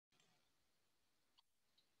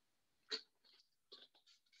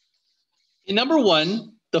Number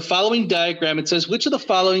one, the following diagram, it says, which of the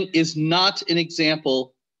following is not an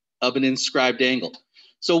example of an inscribed angle?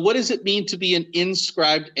 So what does it mean to be an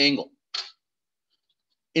inscribed angle?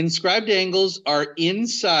 Inscribed angles are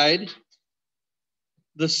inside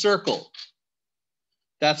the circle.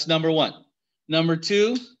 That's number one. Number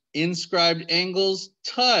two, inscribed angles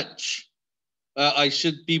touch. I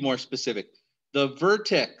should be more specific. The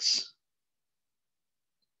vertex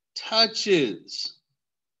touches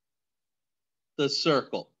the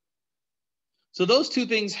circle. So those two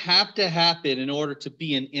things have to happen in order to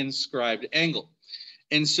be an inscribed angle.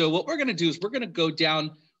 And so what we're going to do is we're going to go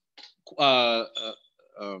down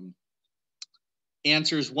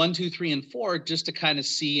answers 1, 2, 3, and 4 just to kind of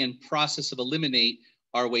see and process of eliminate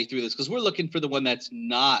our way through this, because we're looking for the one that's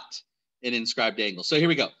not an inscribed angle. So here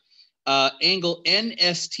we go. Angle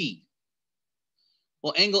NST.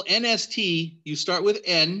 Well, angle NST, you start with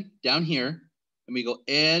N down here, and we go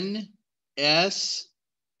NST.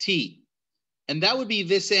 And that would be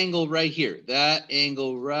this angle right here, that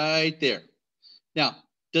angle right there. Now,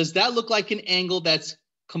 does that look like an angle that's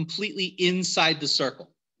completely inside the circle?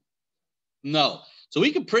 No. So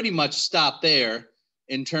we could pretty much stop there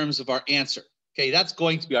in terms of our answer. Okay, that's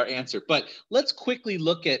going to be our answer. But let's quickly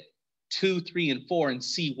look at 2, 3, and 4 and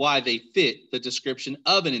see why they fit the description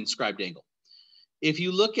of an inscribed angle. If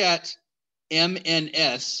you look at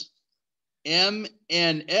MNS,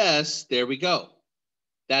 there we go.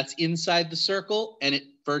 That's inside the circle, and it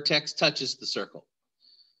vertex touches the circle.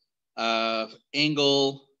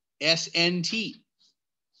 Angle SNT.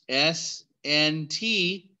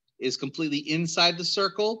 SNT is completely inside the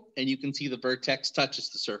circle, and you can see the vertex touches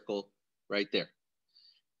the circle right there.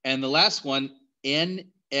 And the last one,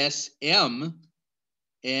 NSM.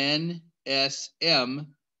 NSM,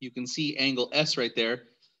 you can see angle S right there,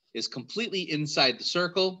 is completely inside the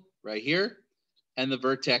circle right here, and the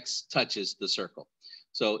vertex touches the circle.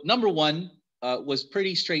 So number one was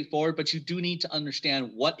pretty straightforward, but you do need to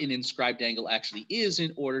understand what an inscribed angle actually is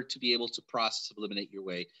in order to be able to process and eliminate your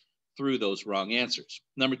way through those wrong answers.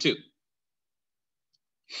 Number two,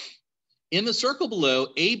 in the circle below,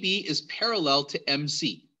 AB is parallel to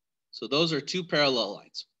MC. So those are two parallel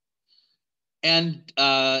lines. And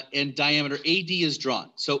diameter AD is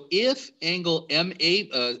drawn. So if angle DAB,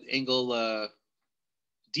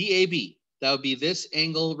 that would be this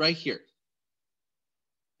angle right here.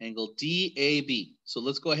 Angle DAB. So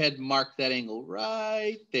let's go ahead and mark that angle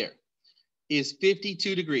right there. Is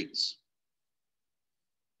 52 degrees.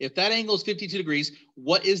 If that angle is 52 degrees,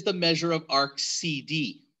 what is the measure of arc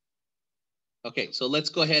CD? Okay, so let's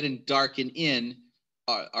go ahead and darken in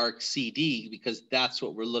our arc CD because that's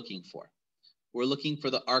what we're looking for. We're looking for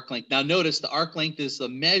the arc length. Now notice the arc length is the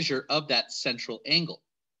measure of that central angle.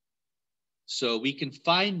 So we can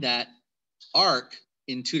find that arc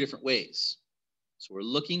in two different ways. So we're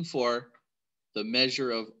looking for the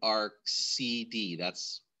measure of arc CD.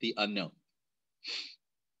 That's the unknown.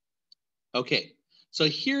 Okay, so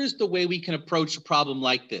here's the way we can approach a problem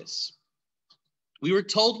like this. We were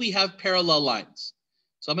told we have parallel lines.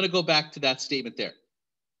 So I'm going to go back to that statement there.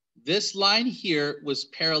 This line here was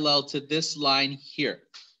parallel to this line here.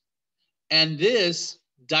 And this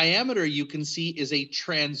diameter you can see is a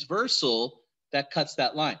transversal that cuts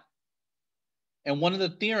that line. And one of the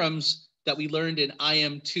theorems that we learned in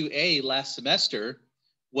IM2A last semester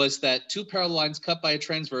was that two parallel lines cut by a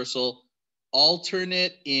transversal,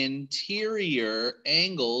 alternate interior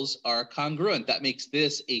angles are congruent. That makes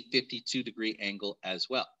this a 52-degree angle as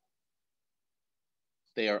well.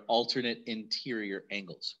 They are alternate interior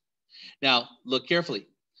angles. Now, look carefully.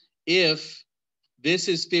 If this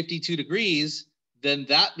is 52 degrees, then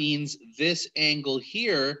that means this angle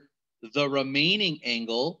here, the remaining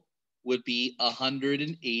angle, would be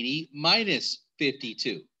 180 minus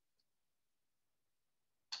 52.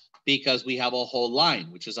 Because we have a whole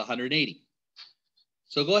line, which is 180.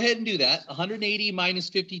 So go ahead and do that. 180 minus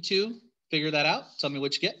 52, figure that out. Tell me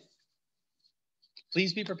what you get.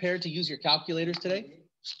 Please be prepared to use your calculators today.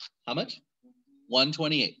 How much?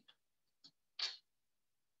 128.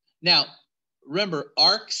 Now, remember,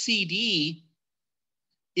 arc CD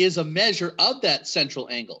is a measure of that central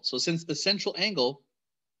angle. So since the central angle,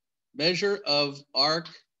 measure of arc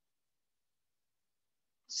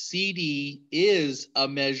CD is a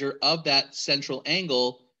measure of that central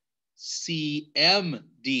angle,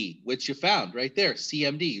 CMD, which you found right there,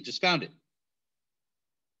 CMD, you just found it,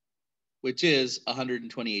 which is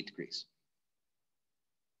 128 degrees.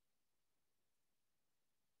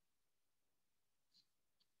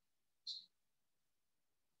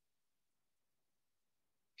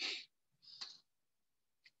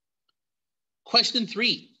 Question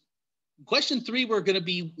 3, question 3, we're going to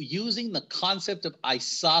be using the concept of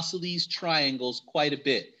isosceles triangles quite a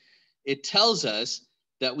bit. It tells us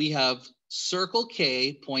that we have circle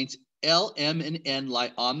K, points L, M, and N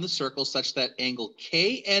lie on the circle such that angle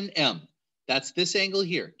KNM, that's this angle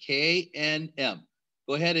here, KNM.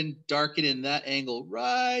 Go ahead and darken in that angle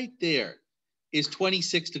right there, is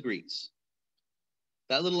 26 degrees.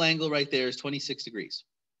 That little angle right there is 26 degrees.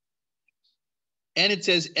 And it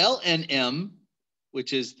says LNM,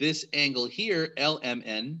 which is this angle here,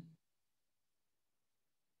 LMN,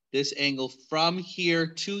 this angle from here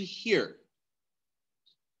to here.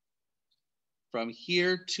 From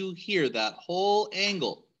here to here, that whole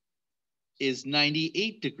angle is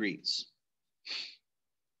 98 degrees.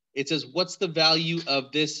 It says, what's the value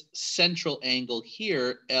of this central angle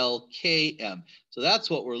here, LKM? So that's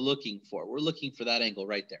what we're looking for. We're looking for that angle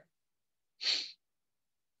right there.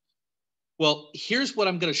 Well, here's what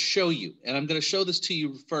I'm going to show you. And I'm going to show this to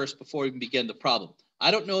you first before we even begin the problem.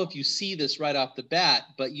 I don't know if you see this right off the bat,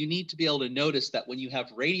 but you need to be able to notice that when you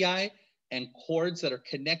have radii and chords that are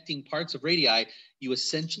connecting parts of radii, you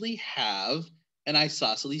essentially have an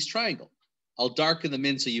isosceles triangle. I'll darken them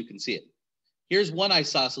in so you can see it. Here's one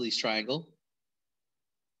isosceles triangle.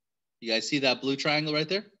 You guys see that blue triangle right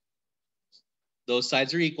there? Those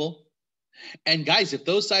sides are equal. And guys, if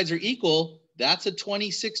those sides are equal, that's a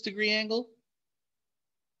 26-degree angle.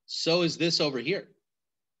 So is this over here.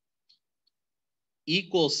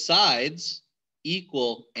 Equal sides,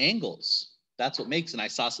 equal angles. That's what makes an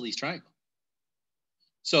isosceles triangle.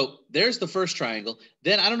 So there's the first triangle.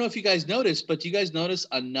 Then I don't know if you guys noticed, but do you guys notice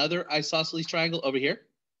another isosceles triangle over here?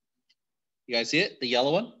 You guys see it? The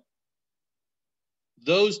yellow one?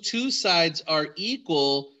 Those two sides are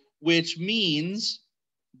equal, which means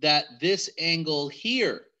that this angle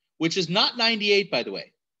here, which is not 98, by the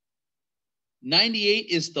way. 98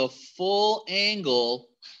 is the full angle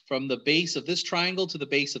from the base of this triangle to the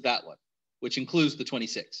base of that one, which includes the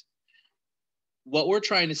 26. What we're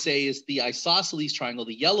trying to say is the isosceles triangle,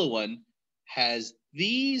 the yellow one, has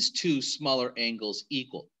these two smaller angles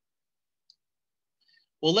equal.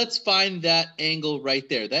 Well, let's find that angle right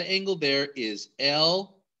there. That angle there is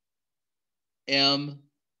LMK.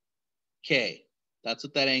 That's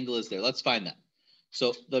what that angle is there. Let's find that.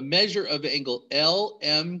 So the measure of angle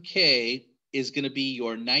LMK is going to be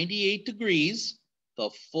your 98 degrees,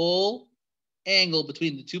 the full angle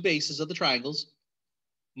between the two bases of the triangles,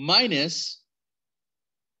 minus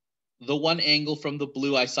the one angle from the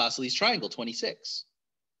blue isosceles triangle, 26.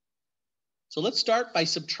 So let's start by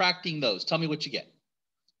subtracting those. Tell me what you get.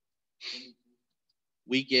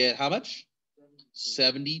 We get how much?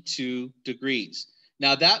 72 degrees.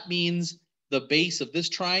 Now that means the base of this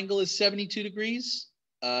triangle is 72 degrees,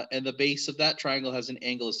 and the base of that triangle has an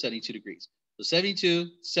angle of 72 degrees. So 72,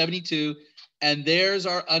 72, and there's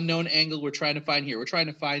our unknown angle we're trying to find here. We're trying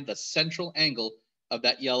to find the central angle of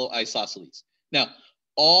that yellow isosceles. Now,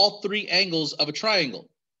 all three angles of a triangle,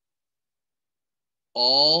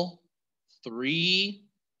 all three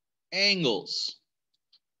angles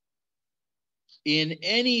in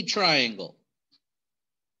any triangle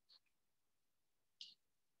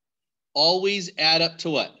always add up to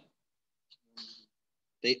what?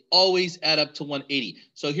 They always add up to 180.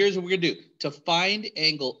 So here's what we're going to do. To find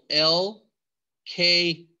angle LKM,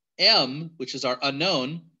 which is our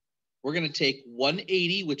unknown, we're going to take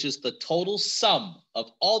 180, which is the total sum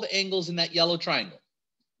of all the angles in that yellow triangle.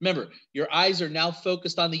 Remember, your eyes are now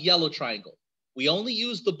focused on the yellow triangle. We only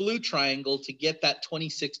use the blue triangle to get that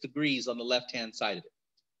 26 degrees on the left-hand side of it.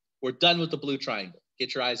 We're done with the blue triangle.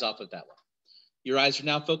 Get your eyes off of that one. Your eyes are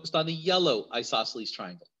now focused on the yellow isosceles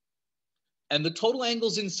triangle. And the total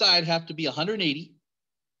angles inside have to be 180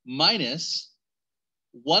 minus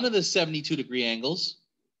one of the 72-degree angles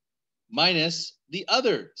minus the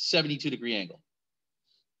other 72-degree angle.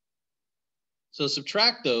 So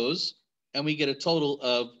subtract those, and we get a total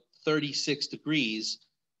of 36 degrees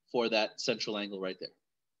for that central angle right there,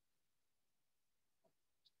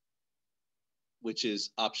 which is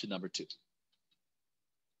option number 2.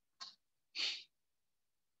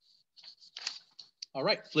 All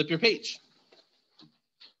right, flip your page.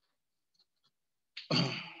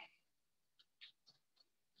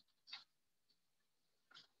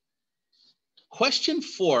 Question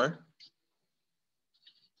 4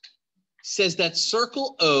 says that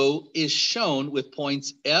circle O is shown with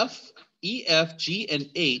points F, E, F, G, and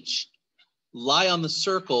H lie on the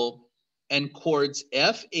circle, and chords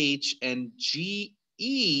F, H, and G,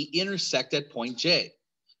 E intersect at point J.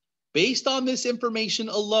 Based on this information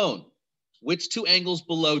alone, which two angles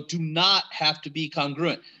below do not have to be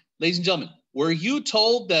congruent? Ladies and gentlemen, were you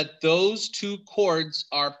told that those two chords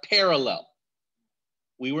are parallel?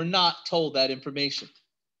 We were not told that information.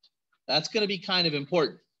 That's going to be kind of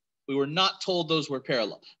important. We were not told those were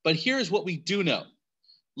parallel. But here's what we do know.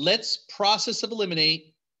 Let's process of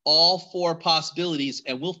eliminate all four possibilities,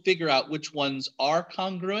 and we'll figure out which ones are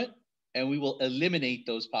congruent, and we will eliminate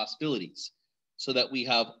those possibilities so that we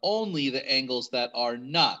have only the angles that are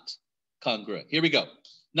not congruent. Here we go.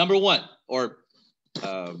 Number one, or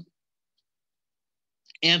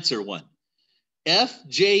answer one.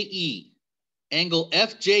 FJE. Angle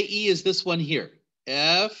FJE is this one here.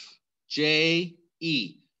 FJE.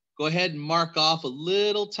 Go ahead and mark off a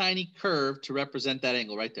little tiny curve to represent that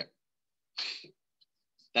angle right there.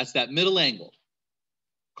 That's that middle angle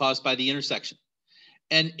caused by the intersection.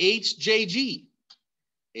 And HJG.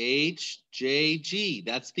 HJG.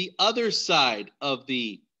 That's the other side of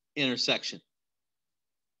the intersection.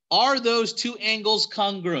 Are those two angles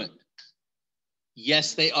congruent?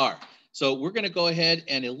 Yes, they are. So we're going to go ahead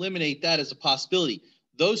and eliminate that as a possibility.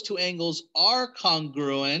 Those two angles are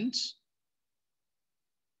congruent.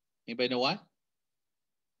 Anybody know why?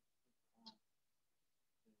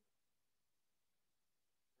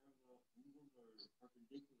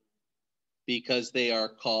 Because they are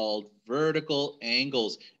called vertical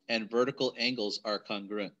angles, and vertical angles are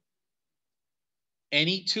congruent.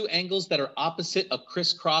 Any two angles that are opposite a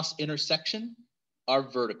crisscross intersection are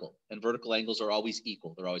vertical, and vertical angles are always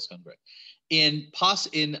equal. They're always congruent. In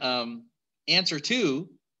answer two,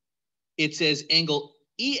 it says angle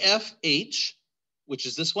EFH, which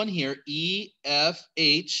is this one here,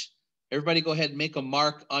 EFH. Everybody go ahead and make a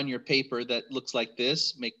mark on your paper that looks like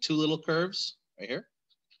this. Make two little curves right here.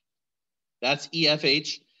 That's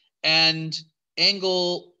EFH. And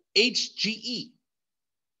angle HGE.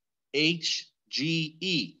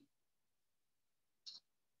 HGE.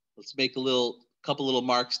 Let's make a couple little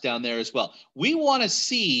marks down there as well. We want to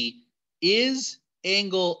see, is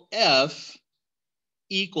angle F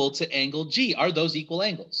equal to angle G? Are those equal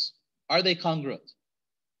angles? Are they congruent?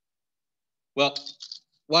 Well,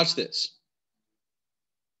 watch this.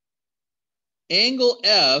 Angle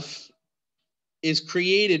F is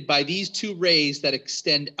created by these two rays that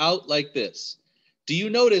extend out like this. Do you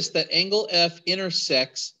notice that angle F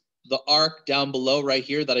intersects the arc down below right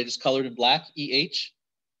here that I just colored in black, EH?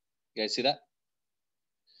 You guys see that?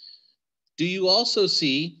 Do you also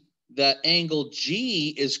see that angle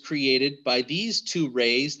G is created by these two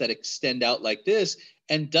rays that extend out like this?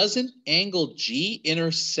 And doesn't angle G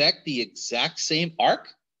intersect the exact same arc?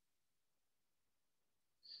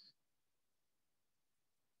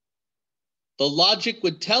 The logic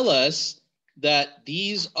would tell us that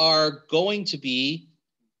these are going to be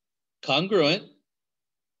congruent,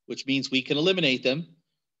 which means we can eliminate them.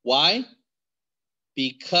 Why?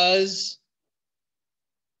 Because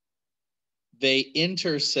they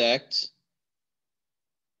intersect,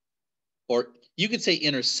 or you could say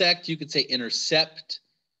intersect, you could say intercept.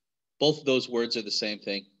 Both of those words are the same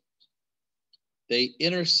thing. They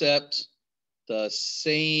intercept the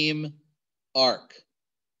same arc.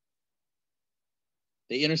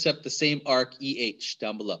 They intercept the same arc, EH,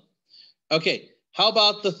 down below. Okay, how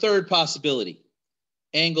about the third possibility?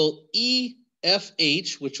 Angle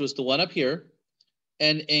EFH, which was the one up here,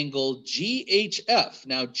 and angle GHF.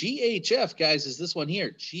 Now, GHF, guys, is this one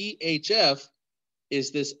here. GHF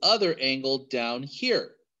is this other angle down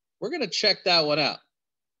here. We're going to check that one out.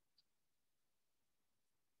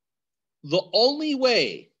 The only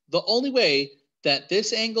way that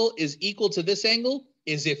this angle is equal to this angle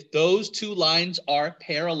is if those two lines are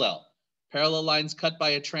parallel. Parallel lines cut by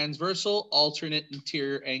a transversal, alternate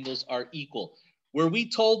interior angles are equal. Were we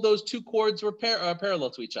told those two chords were parallel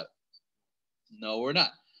to each other? No, we're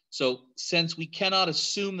not. So since we cannot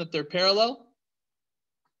assume that they're parallel,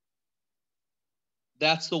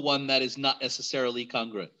 that's the one that is not necessarily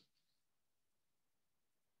congruent.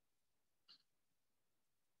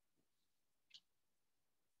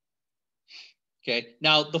 Okay,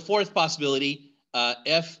 now the fourth possibility,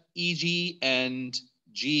 FEG and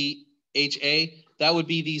GHA, that would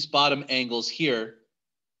be these bottom angles here.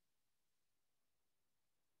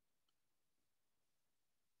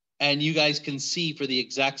 And you guys can see, for the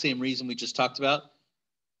exact same reason we just talked about,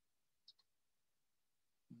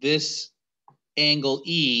 this angle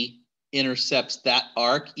E intercepts that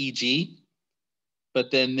arc, EG,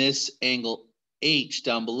 but then this angle H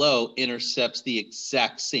down below intercepts the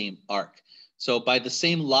exact same arc. So by the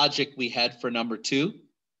same logic we had for number two,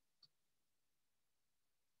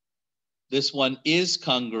 this one is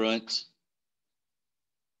congruent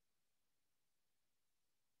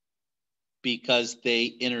because they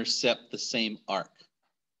intercept the same arc.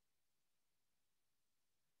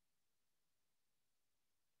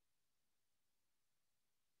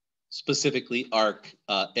 specifically arc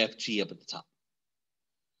FG up at the top.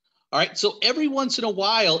 All right, so every once in a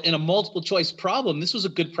while in a multiple choice problem, this was a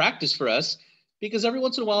good practice for us because every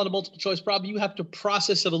once in a while in a multiple choice problem, you have to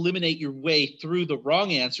process and eliminate your way through the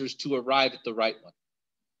wrong answers to arrive at the right one.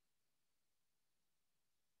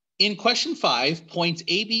 In question 5, points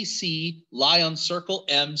ABC lie on circle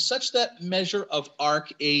M such that measure of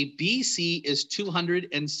arc ABC is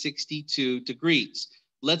 262 degrees.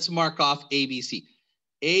 Let's mark off ABC.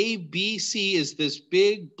 ABC is this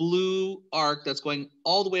big blue arc that's going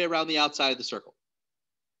all the way around the outside of the circle.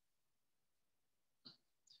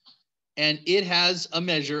 And it has a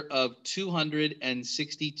measure of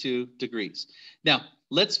 262 degrees. Now,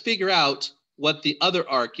 let's figure out what the other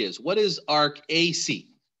arc is. What is arc AC?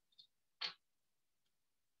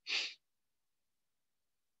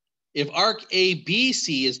 If arc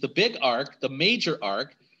ABC is the big arc, the major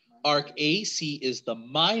arc, arc AC is the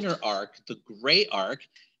minor arc, the gray arc,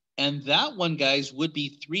 and that one, guys, would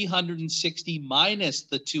be 360 minus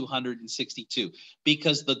the 262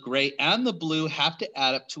 because the gray and the blue have to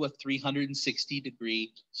add up to a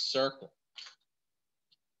 360-degree circle.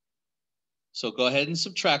 So go ahead and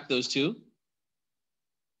subtract those two.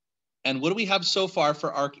 And what do we have so far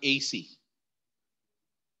for arc AC?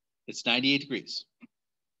 It's 98 degrees.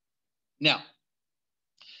 Now,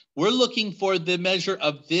 we're looking for the measure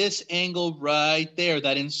of this angle right there,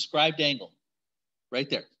 that inscribed angle, right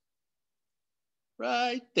there.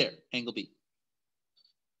 Right there, angle B.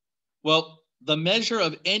 Well, the measure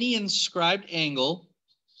of any inscribed angle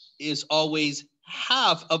is always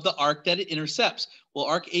half of the arc that it intercepts. Well,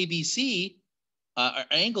 arc ABC,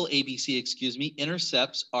 angle ABC, excuse me,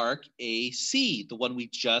 intercepts arc AC, the one we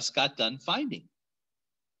just got done finding.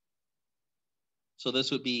 So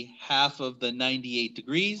this would be half of the 98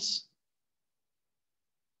 degrees,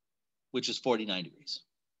 which is 49 degrees.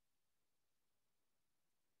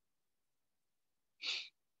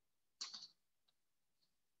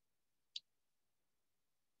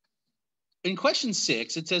 In question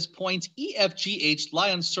 6, it says points EFGH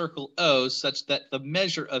lie on circle O such that the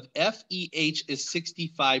measure of FEH is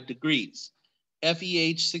 65 degrees.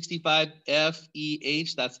 FEH 65,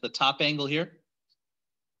 FEH, that's the top angle here.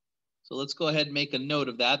 So let's go ahead and make a note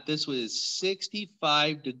of that. This was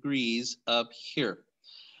 65 degrees up here.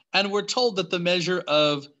 And we're told that the measure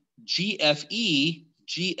of GFE,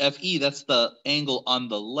 that's the angle on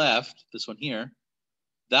the left, this one here,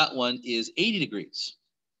 that one is 80 degrees.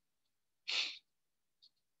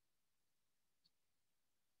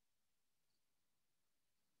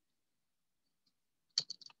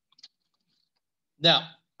 Now,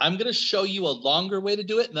 I'm going to show you a longer way to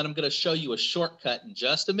do it, and then I'm going to show you a shortcut in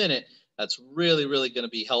just a minute. That's really, really going to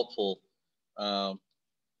be helpful. Yeah.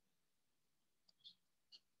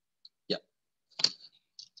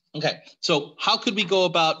 Okay, so how could we go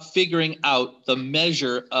about figuring out the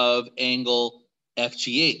measure of angle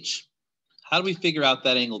FGH? How do we figure out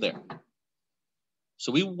that angle there?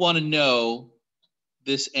 So we want to know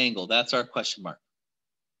this angle. That's our question mark.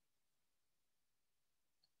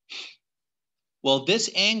 Well, this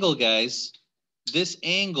angle, guys, this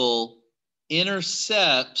angle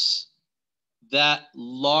intercepts that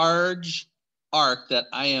large arc that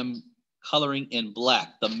I am coloring in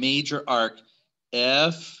black, the major arc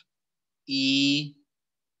FEH.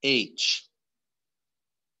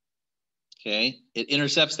 Okay, it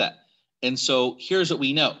intercepts that. And so here's what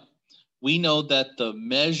we know. We know that the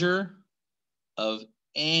measure of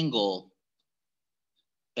angle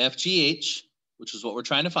FGH, which is what we're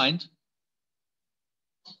trying to find,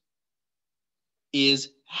 is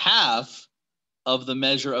half of the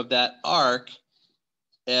measure of that arc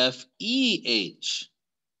FEH.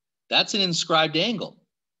 That's an inscribed angle.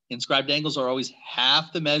 Inscribed angles are always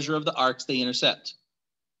half the measure of the arcs they intercept.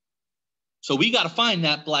 So we got to find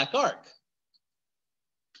that black arc.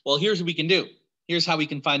 Well, here's what we can do. Here's how we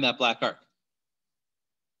can find that black arc.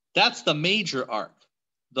 That's the major arc.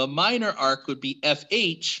 The minor arc would be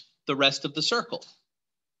FH, the rest of the circle.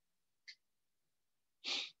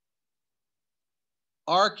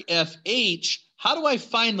 Arc FH, how do I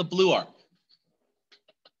find the blue arc?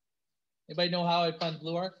 Anybody know how I find the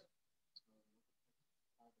blue arc?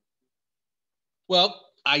 Well,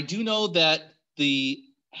 I do know that the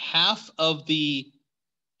half of the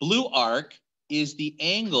blue arc is the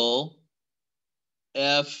angle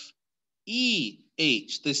FEH,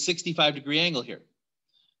 this 65-degree angle here.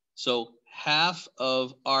 So half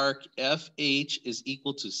of arc FH is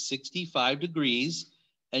equal to 65 degrees.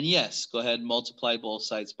 And yes, go ahead and multiply both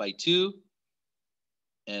sides by 2.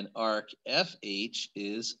 And arc FH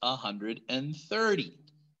is 130.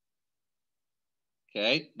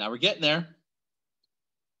 Okay, now we're getting there.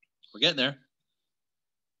 We're getting there.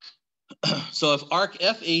 So if arc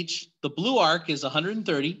FH, the blue arc is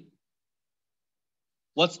 130,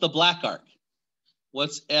 what's the black arc?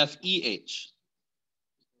 What's FEH?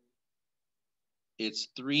 It's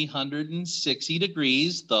 360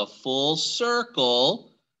 degrees, the full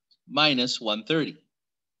circle, minus 130.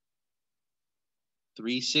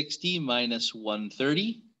 360 minus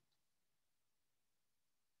 130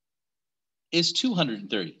 is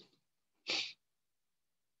 230.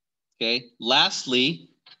 Okay, lastly,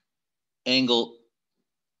 angle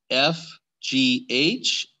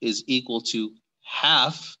FGH is equal to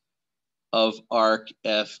half of arc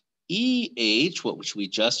FEH, which we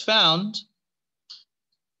just found.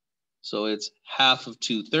 So it's half of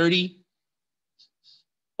 230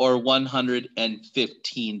 or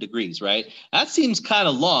 115 degrees, right? That seems kind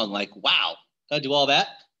of long, like, wow, gotta do all that?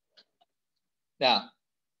 Now,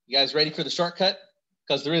 you guys ready for the shortcut?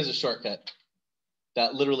 Because there is a shortcut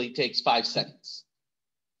that literally takes 5 seconds.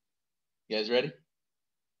 You guys ready?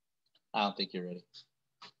 I don't think you're ready.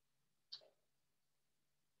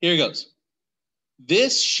 Here it goes.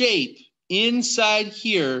 This shape inside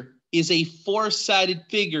here is a 4-sided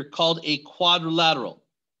figure called a quadrilateral.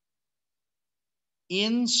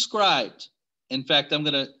 Inscribed. In fact, I'm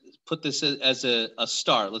going to put this as a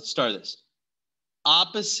star. Let's star this.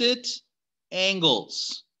 Opposite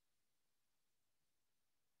angles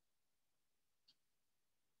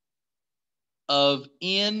of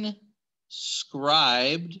inscribed.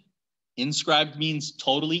 Inscribed means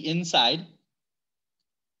totally inside.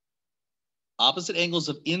 Opposite angles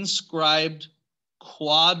of inscribed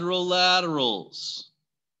quadrilaterals.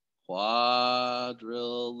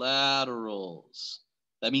 Quadrilaterals.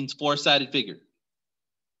 That means 4-sided figure.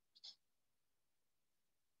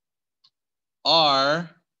 Are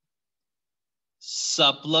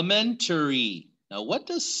supplementary. Now, what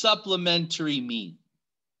does supplementary mean?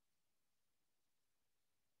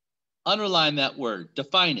 Underline that word.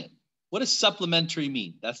 Define it. What does supplementary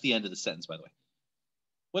mean? That's the end of the sentence, by the way.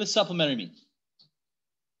 What does supplementary mean?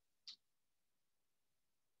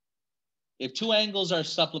 If 2 angles are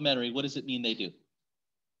supplementary, what does it mean they do?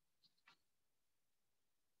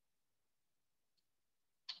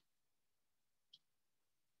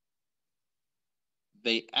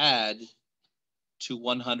 They add to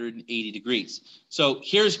 180 degrees. So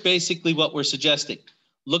here's basically what we're suggesting.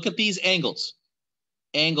 Look at these angles.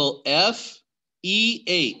 Angle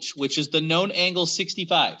FEH, which is the known angle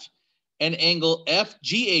 65, and angle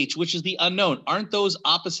FGH, which is the unknown. Aren't those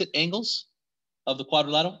opposite angles of the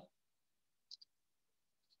quadrilateral?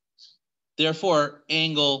 Therefore,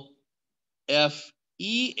 angle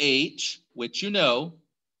FEH, which you know,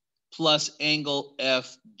 plus angle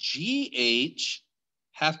FGH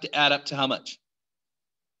have to add up to how much?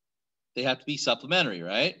 They have to be supplementary,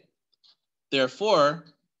 right? Therefore,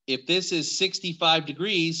 if this is 65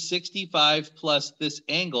 degrees, 65 plus this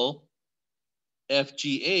angle,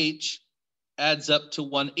 FGH, adds up to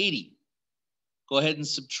 180. Go ahead and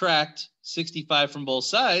subtract 65 from both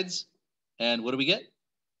sides, and what do we get?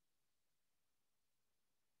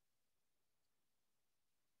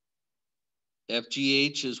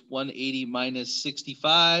 FGH is 180 minus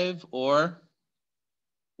 65, or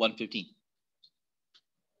 115.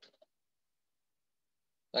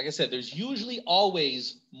 Like I said, there's usually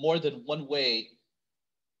always more than one way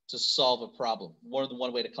to solve a problem, more than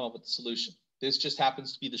one way to come up with a solution. This just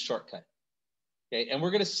happens to be the shortcut. Okay, and we're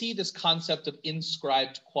going to see this concept of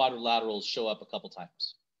inscribed quadrilaterals show up a couple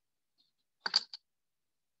times.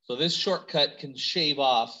 So this shortcut can shave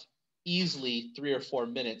off easily 3 or 4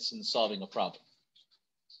 minutes in solving a problem.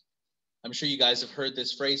 I'm sure you guys have heard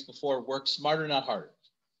this phrase before: work smarter, not harder.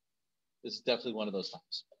 This is definitely one of those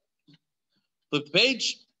times. Flip the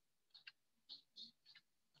page.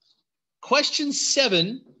 Question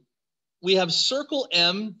 7, we have circle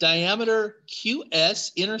M, diameter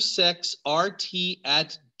QS intersects RT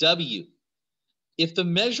at W. If the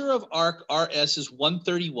measure of arc RS is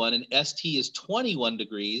 131 and ST is 21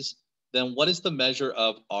 degrees, then what is the measure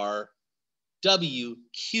of RWQ?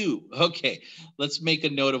 Okay, let's make a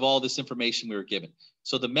note of all this information we were given.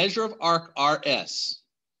 So the measure of arc RS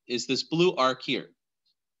is this blue arc here.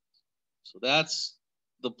 So that's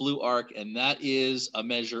the blue arc, and that is a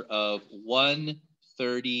measure of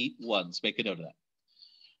 131. Let's make a note of that.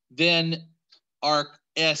 Then arc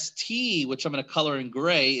ST, which I'm going to color in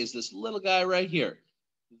gray, is this little guy right here.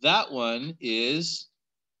 That one is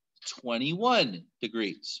 21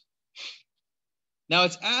 degrees. Now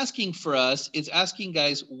it's asking for us, it's asking,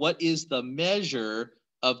 guys, what is the measure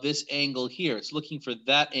of this angle here? It's looking for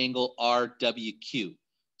that angle RWQ.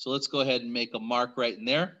 So let's go ahead and make a mark right in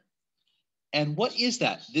there. And what is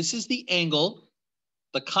that? This is the angle,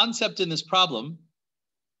 the concept in this problem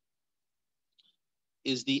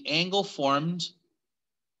is the angle formed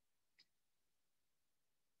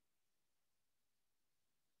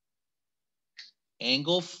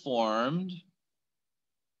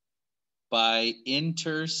by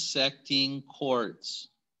intersecting chords.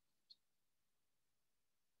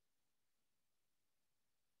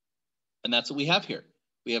 And that's what we have here.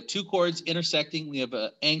 We have two chords intersecting. We have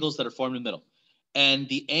angles that are formed in the middle. And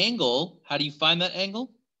the angle, how do you find that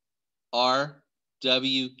angle?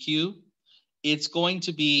 RWQ. It's going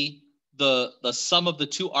to be the sum of the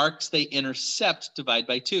two arcs they intercept divided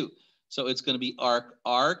by 2. So it's going to be arc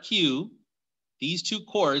RQ. These two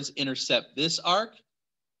chords intercept this arc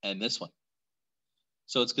and this one.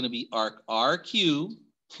 So it's going to be arc RQ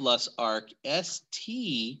plus arc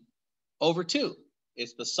ST over 2.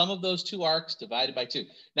 It's the sum of those two arcs divided by 2.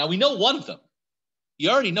 Now we know one of them. You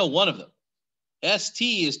already know one of them.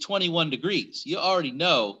 ST is 21 degrees. You already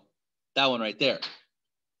know that one right there.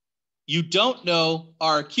 You don't know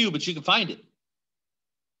RQ, but you can find it.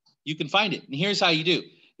 You can find it. And here's how you do.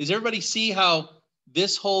 Does everybody see how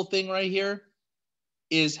this whole thing right here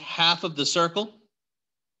is half of the circle?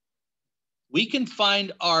 We can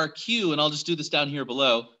find RQ, and I'll just do this down here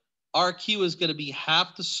below. RQ is going to be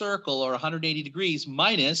half the circle, or 180 degrees,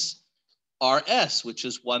 minus RS, which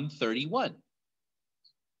is 131.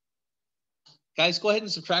 Guys, go ahead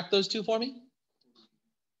and subtract those two for me.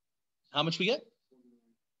 How much we get?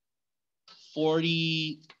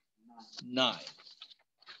 49.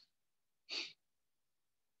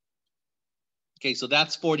 Okay, so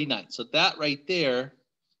that's 49. So that right there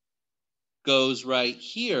goes right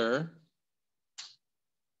here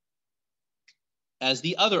as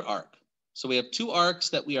the other arc. So we have two arcs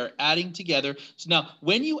that we are adding together. So now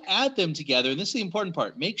when you add them together, and this is the important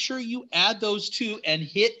part, make sure you add those two and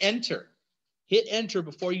hit enter. Hit enter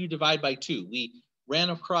before you divide by 2. We ran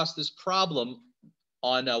across this problem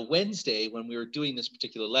on Wednesday when we were doing this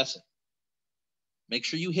particular lesson. Make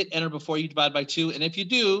sure you hit enter before you divide by 2. And if you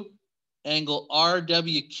do, angle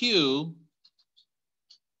RWQ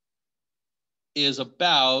is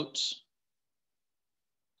about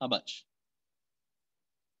how much?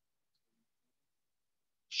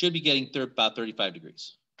 Should be getting about 35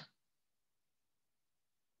 degrees.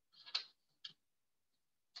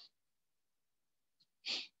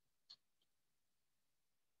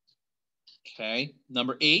 Okay,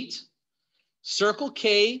 number 8. Circle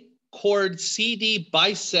K, chord CD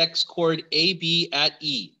bisects chord AB at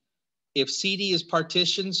E. If CD is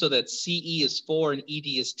partitioned so that CE is 4 and ED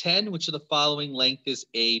is 10, which of the following length is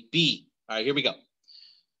AB? All right, here we go.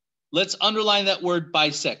 Let's underline that word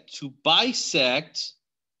bisect. To bisect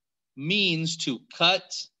means to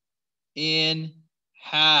cut in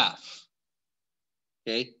half.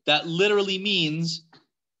 Okay, that literally means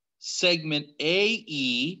segment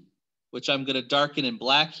AE, which I'm going to darken in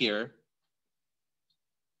black here,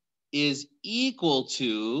 is equal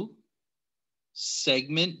to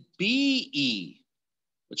segment BE,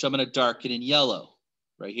 which I'm going to darken in yellow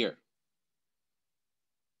right here.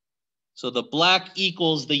 So the black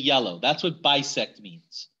equals the yellow. That's what bisect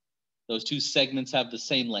means. Those two segments have the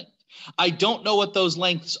same length. I don't know what those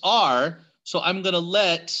lengths are, so I'm going to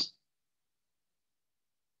let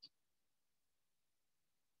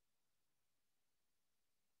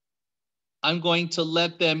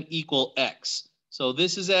them equal X. So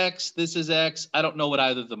this is X, this is X. I don't know what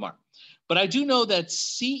either of them are. But I do know that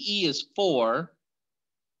CE is 4,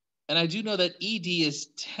 and I do know that ED is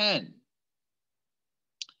 10.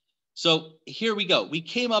 So here we go. We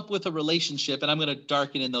came up with a relationship, and I'm going to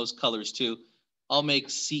darken in those colors too. I'll make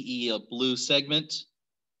CE a blue segment,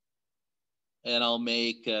 and I'll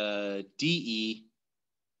make DE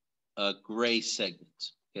a gray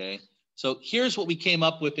segment, okay? So here's what we came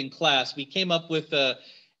up with in class. We came up with,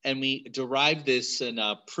 and we derived this and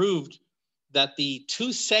proved that the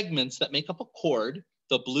two segments that make up a chord,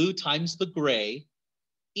 the blue times the gray,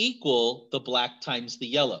 equal the black times the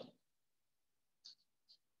yellow.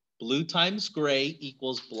 Blue times gray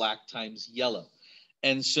equals black times yellow.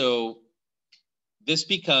 And so this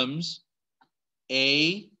becomes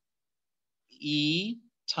AE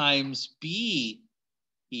times BE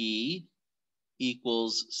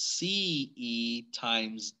equals CE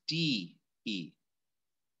times DE.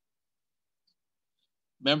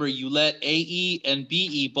 Remember, you let AE and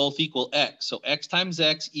BE both equal X. So X times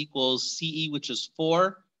X equals CE, which is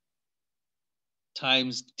 4,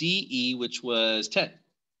 times DE, which was 10.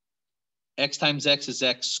 X times X is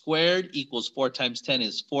X squared equals 4 times 10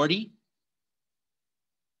 is 40.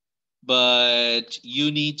 But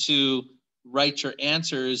you need to write your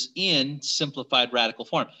answers in simplified radical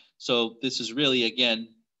form. So this is really, again,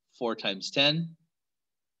 4 times 10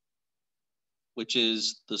 which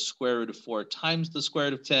is the square root of 4 times the square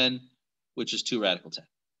root of 10, which is 2 radical 10.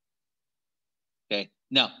 Okay,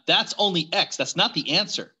 now that's only x. That's not the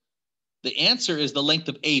answer. The answer is the length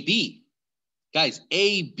of AB. Guys,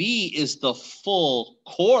 AB is the full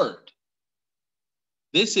chord.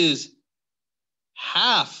 This is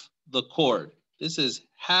half the chord. This is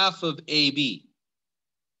half of AB.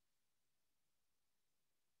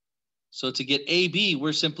 So to get AB,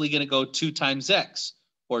 we're simply going to go 2 times x,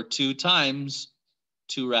 or 2 times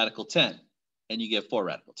 2 radical 10, and you get 4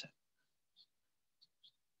 radical 10.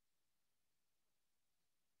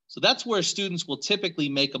 So that's where students will typically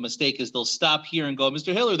make a mistake, is they'll stop here and go,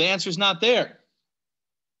 Mr. Hiller, the answer's not there.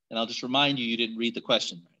 And I'll just remind you, you didn't read the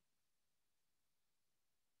question.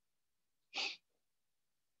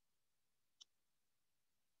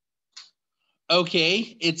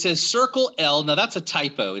 Okay, it says circle L. Now that's a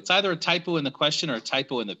typo. It's either a typo in the question or a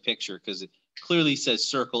typo in the picture, because it clearly says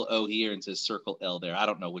circle O here and says circle L there. I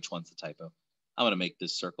don't know which one's the typo. I'm going to make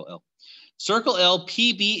this circle L. Circle L,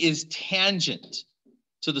 PB is tangent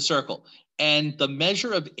to the circle. And the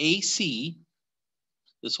measure of AC,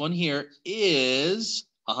 this one here, is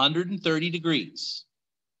 130 degrees.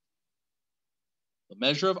 The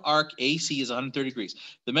measure of arc AC is 130 degrees.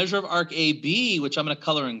 The measure of arc AB, which I'm going to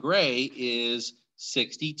color in gray, is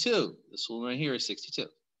 62. This one right here is 62.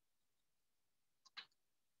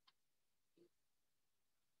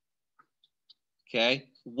 Okay.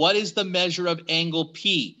 What is the measure of angle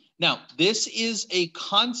P? Now, this is a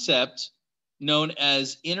concept known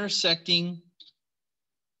as intersecting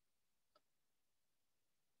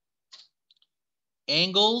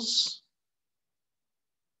angles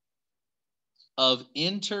of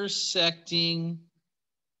intersecting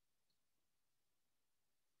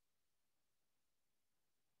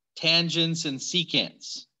tangents and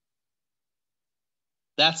secants.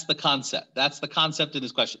 That's the concept. That's the concept in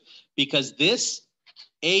this question. Because this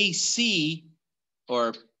AC,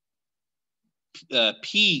 or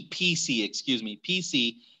PC, excuse me,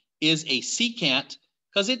 PC is a secant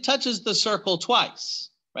because it touches the circle twice,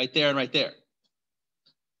 right there and right there.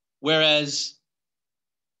 Whereas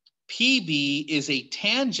PB is a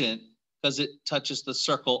tangent because it touches the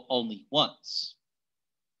circle only once.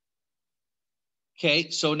 Okay,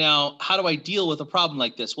 so now how do I deal with a problem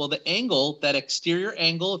like this? Well, the angle, that exterior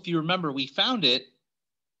angle, if you remember, we found it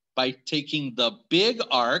by taking the big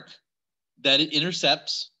arc that it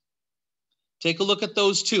intercepts. Take a look at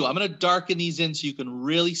those two. I'm going to darken these in so you can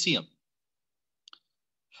really see them.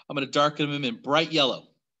 I'm going to darken them in bright yellow.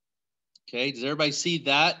 Okay, does everybody see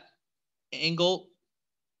that angle?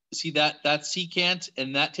 See that secant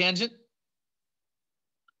and that tangent?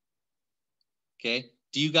 Okay,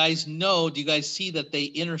 do you guys see that they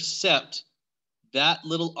intercept that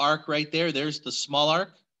little arc right there? There's the small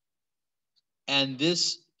arc. And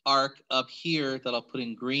this arc up here that I'll put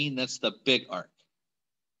in green, that's the big arc.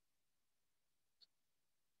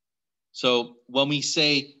 So when we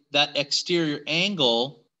say that exterior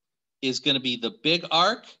angle is going to be the big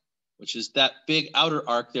arc, which is that big outer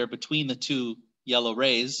arc there between the two yellow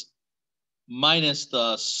rays, minus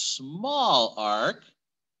the small arc,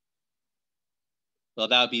 well,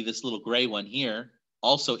 that would be this little gray one here,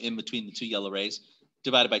 also in between the two yellow rays,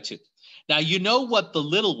 divided by 2. Now, you know what the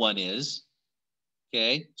little one is,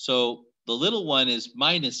 okay? So the little one is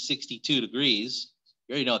minus 62 degrees.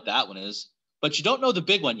 You already know what that one is, but you don't know the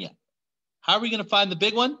big one yet. How are we going to find the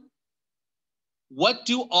big one? What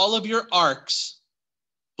do all of your arcs,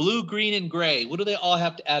 blue, green, and gray, what do they all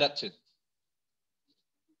have to add up to?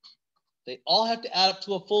 They all have to add up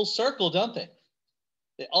to a full circle, don't they?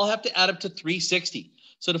 They all have to add up to 360.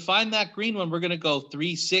 So to find that green one, we're going to go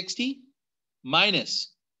 360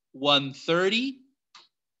 minus 130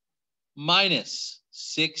 minus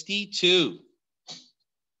 62.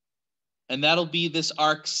 And that'll be this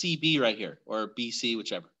arc CB right here, or BC,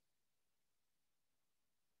 whichever.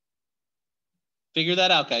 Figure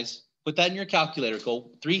that out, guys. Put that in your calculator.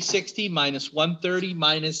 Go 360 minus 130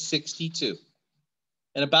 minus 62.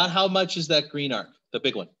 And about how much is that green arc, the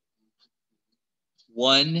big one?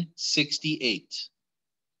 168.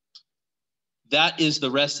 That is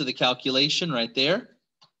the rest of the calculation right there.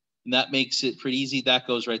 And that makes it pretty easy. That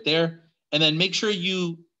goes right there. And then make sure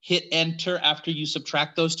you hit enter after you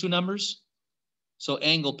subtract those two numbers. So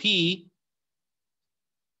angle P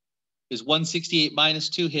is 168 minus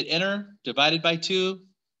 2, hit enter, divided by 2.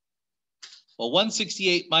 Well,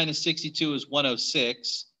 168 minus 62 is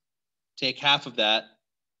 106. Take half of that.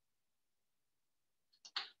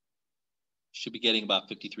 Should be getting about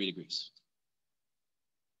 53 degrees.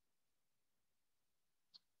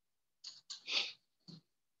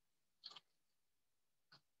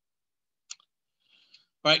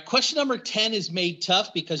 All All right, question number 10 is made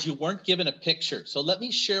tough because you weren't given a picture. So let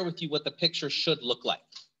me share with you what the picture should look like.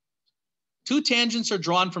 Two tangents are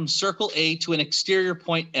drawn from circle A to an exterior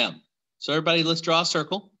point M. So everybody, let's draw a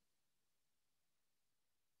circle.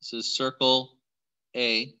 This is circle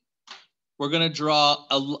A. We're going to draw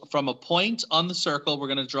from a point on the circle, we're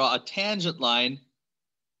going to draw a tangent line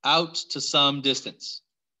out to some distance.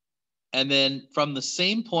 And then from the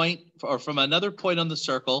same point, or from another point on the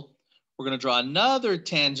circle, we're going to draw another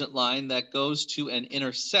tangent line that goes to and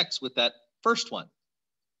intersects with that first one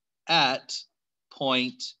at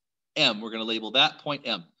point M. We're going to label that point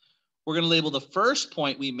M. We're going to label the first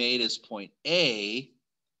point we made as point A.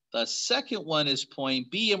 The second one is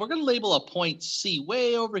point B, and we're going to label a point C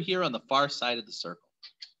way over here on the far side of the circle.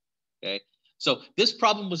 Okay, so this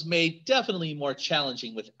problem was made definitely more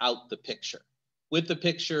challenging without the picture. With the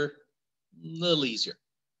picture, a little easier.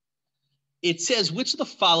 It says, which of the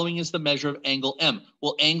following is the measure of angle M?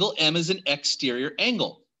 Well, angle M is an exterior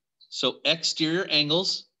angle. So exterior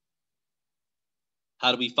angles,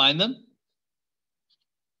 how do we find them?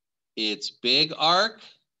 It's big arc.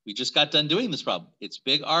 We just got done doing this problem. It's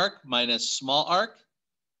big arc minus small arc.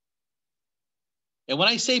 And when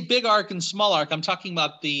I say big arc and small arc, I'm talking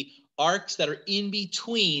about the arcs that are in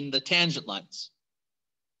between the tangent lines,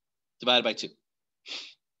 divided by 2.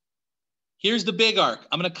 Here's the big arc.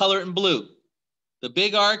 I'm going to color it in blue. The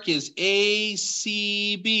big arc is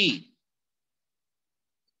ACB.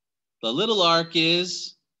 The little arc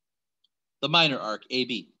is the minor arc,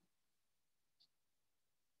 AB.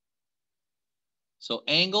 So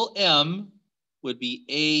angle M would be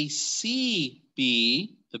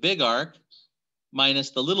ACB, the big arc, minus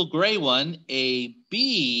the little gray one,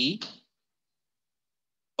 AB,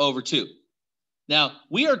 over 2. Now,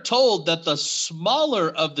 we are told that the smaller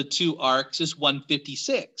of the two arcs is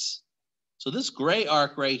 156. So this gray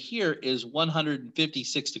arc right here is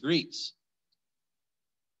 156 degrees.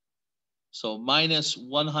 So minus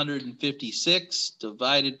 156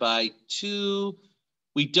 divided by 2.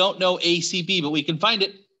 We don't know ACB, but we can find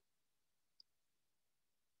it.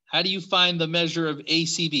 How do you find the measure of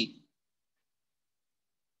ACB?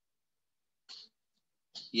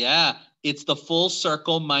 Yeah, it's the full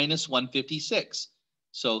circle minus 156.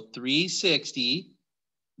 So 360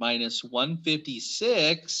 minus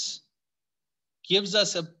 156 gives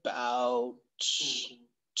us about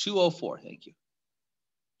 204. Thank you.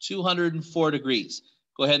 204 degrees.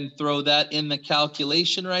 Go ahead and throw that in the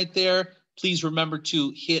calculation right there. Please remember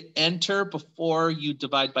to hit enter before you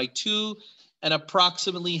divide by 2. And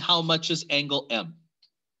approximately how much is angle M?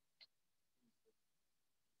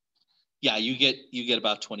 Yeah, you get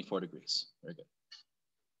about 24 degrees. Very good.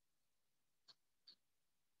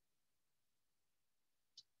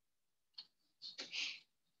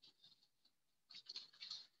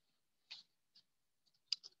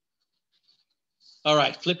 All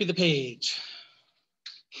right, flipping the page.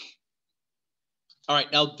 All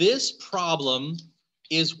right, now this problem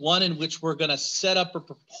is one in which we're going to set up a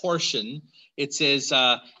proportion. It says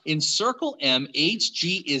in circle M,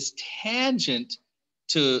 HG is tangent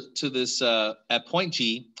to this at point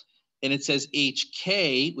G, and it says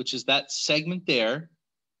HK, which is that segment there,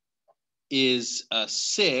 is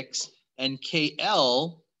 6, and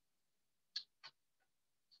KL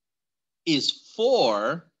is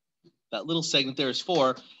 4. That little segment there is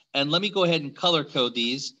 4. And let me go ahead and color code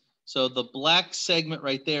these. So the black segment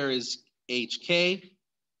right there is HK.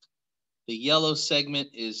 The yellow segment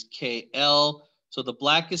is KL. So the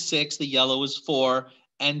black is 6, the yellow is 4.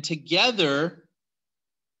 And together,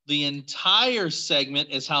 the entire segment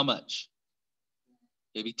is how much?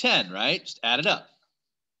 Maybe 10, right? Just add it up.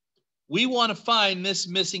 We want to find this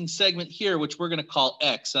missing segment here, which we're going to call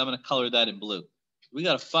X. I'm going to color that in blue. We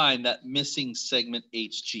got to find that missing segment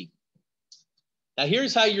HG. Now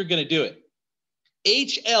here's how you're going to do it.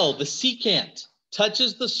 HL, the secant,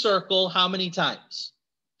 touches the circle how many times?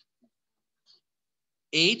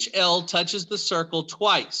 HL touches the circle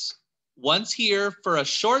twice. Once here for a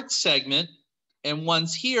short segment and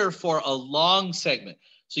once here for a long segment.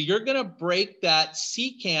 So you're going to break that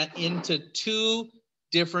secant into 2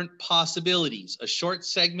 different possibilities, a short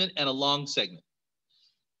segment and a long segment.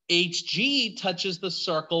 HG touches the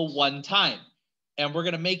circle 1 time, and we're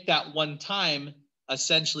going to make that 1 time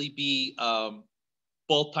essentially be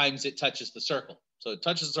both times it touches the circle. So it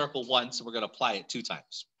touches the circle once, and we're going to apply it 2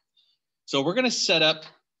 times. So we're going to set up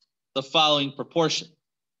the following proportion.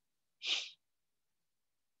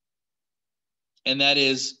 And that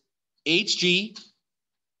is HG.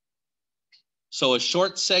 So a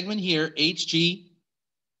short segment here, HG,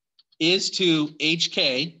 is to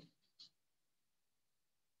HK.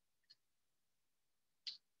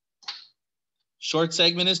 Short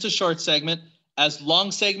segment is to short segment, as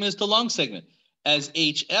long segment is to long segment. As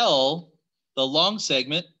HL, the long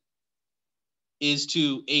segment, is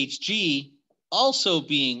to HG, also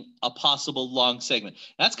being a possible long segment.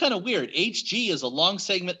 That's kind of weird. HG is a long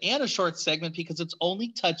segment and a short segment because it's only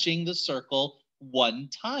touching the circle one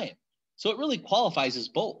time. So it really qualifies as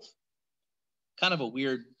both. Kind of a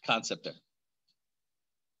weird concept there.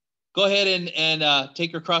 Go ahead and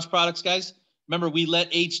take your cross products, guys. Remember, we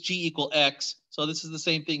let HG equal X. So this is the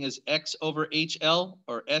same thing as X over HL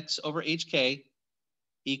or X over HK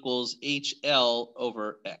equals HL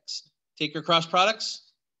over X. Take your cross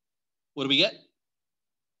products. What do we get?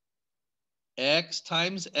 X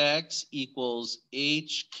times X equals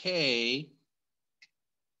HK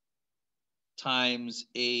times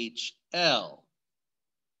HL.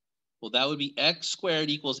 Well, that would be X squared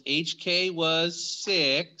equals HK was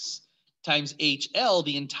 6 times HL,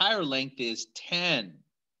 the entire length is 10.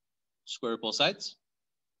 Square root both sides.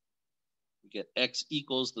 We get X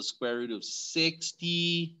equals the square root of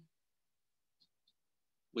 60,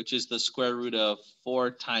 which is the square root of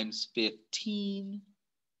 4 times 15,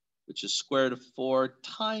 which is square root of 4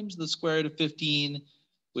 times the square root of 15,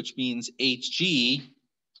 which means HG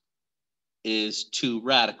is 2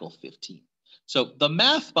 radical 15. So the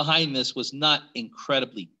math behind this was not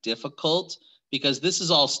incredibly difficult because this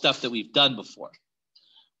is all stuff that we've done before.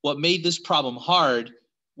 What made this problem hard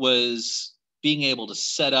was being able to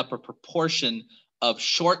set up a proportion of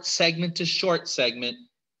short segment to short segment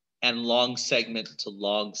and long segment to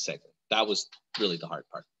long segment. That was really the hard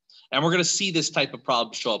part. And we're going to see this type of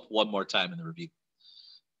problem show up one more time in the review.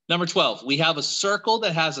 Number 12, we have a circle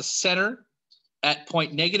that has a center at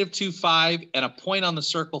point -2,5 and a point on the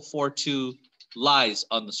circle 4,2 lies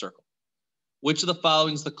on the circle. Which of the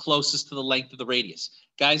following is the closest to the length of the radius?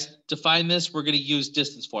 Guys, to find this, we're going to use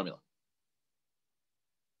distance formula.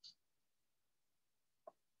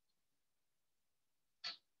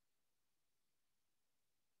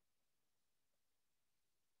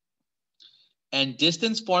 And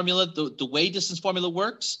distance formula, the way distance formula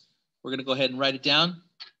works, we're going to go ahead and write it down.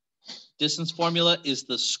 Distance formula is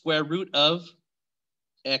the square root of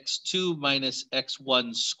x2 minus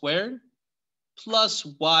x1 squared plus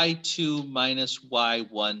y2 minus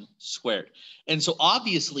y1 squared. And so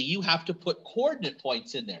obviously you have to put coordinate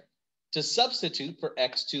points in there to substitute for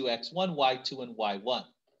x2, x1, y2, and y1.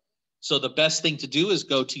 So the best thing to do is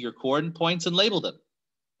go to your coordinate points and label them.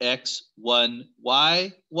 x1,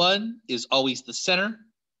 y1 is always the center.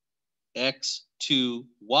 x2,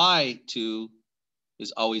 y2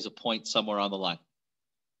 is always a point somewhere on the line.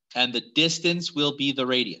 And the distance will be the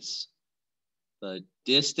radius. The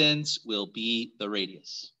distance will be the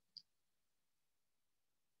radius.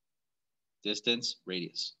 Distance,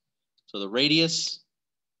 radius. So the radius,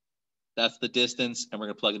 that's the distance, and we're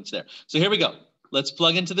going to plug into there. So here we go. Let's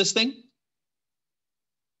plug into this thing.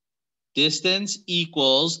 Distance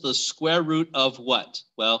equals the square root of what?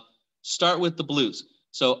 Well, start with the blues.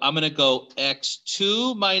 So I'm going to go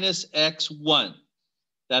x2 minus x1.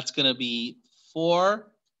 That's going to be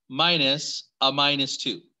 4 minus a minus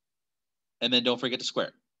 2. And then don't forget to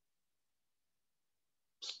square.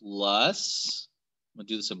 Plus, I'm going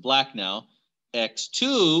to do this in black now,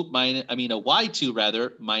 x2 minus, a y2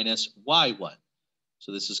 rather, minus y1.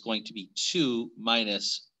 So this is going to be 2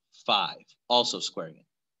 minus 5, also squaring it.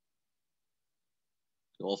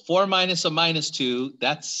 Well, 4 minus a minus 2,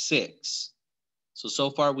 that's 6. So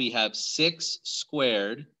far we have 6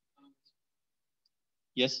 squared.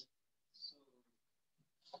 Yes?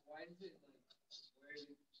 So why is it where is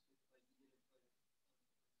it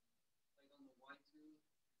on the y2,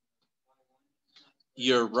 y1?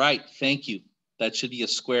 You're right. Thank you. That should be a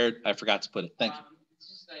squared. I forgot to put it. Thank you. It's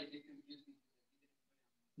just like it confused me.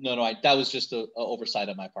 No, that was just an oversight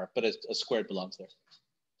on my part, but a squared belongs there.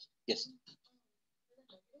 Yes.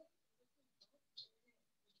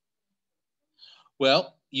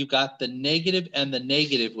 Well, you got the negative and the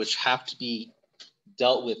negative, which have to be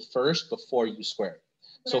dealt with first before you square it.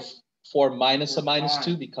 So 4 minus a minus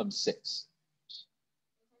 2 becomes 6.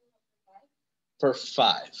 For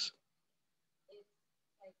 5.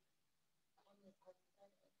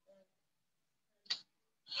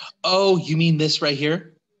 Oh, you mean this right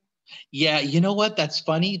here? Yeah, you know what? That's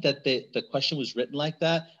funny that the question was written like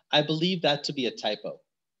that. I believe that to be a typo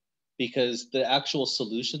because the actual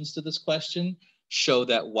solutions to this question show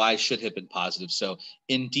that y should have been positive. So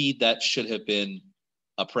indeed, that should have been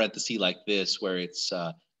a parenthesis like this, where it's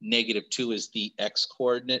 -2 is the x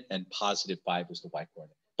coordinate and +5 is the y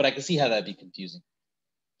coordinate. But I can see how that'd be confusing.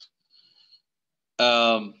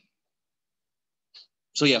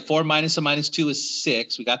 So yeah, 4 minus a minus 2 is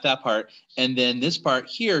 6. We got that part. And then this part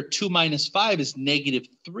here, 2 minus 5 is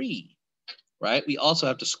 -3, right? We also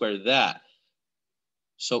have to square that.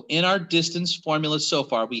 So in our distance formula so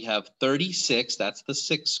far, we have 36. That's the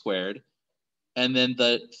 6 squared. And then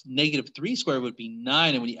the -3 squared would be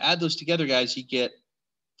 9. And when you add those together, guys, you get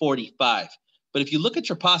 45. But if you look at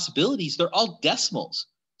your possibilities, they're all decimals.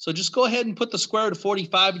 So just go ahead and put the square root of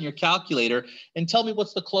 45 in your calculator and tell me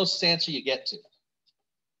what's the closest answer you get to.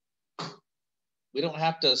 We don't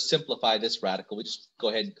have to simplify this radical. We just go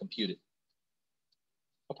ahead and compute it.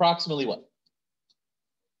 Approximately what?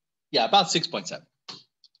 Yeah, about 6.7.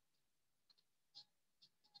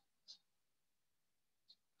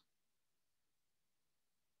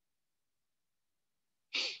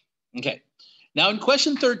 Okay. Now in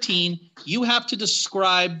question 13, you have to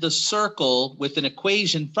describe the circle with an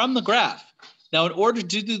equation from the graph. Now in order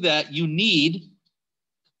to do that,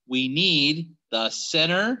 we need the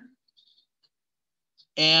center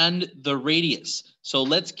and the radius. So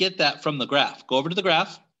let's get that from the graph. Go over to the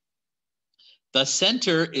graph. The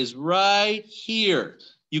center is right here.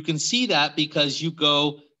 You can see that because you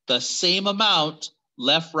go the same amount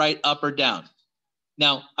left, right, up, or down.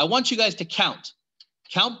 Now, I want you guys to count.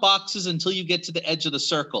 Count boxes until you get to the edge of the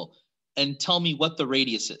circle and tell me what the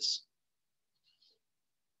radius is.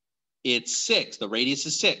 It's 6. The radius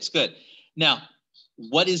is 6. Good. Now,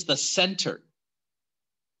 what is the center?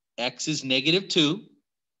 X is -2.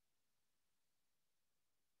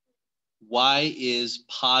 Y is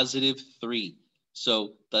 +3.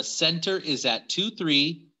 So the center is at 2,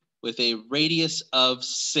 3 with a radius of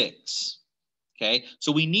 6. Okay,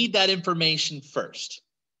 so we need that information first.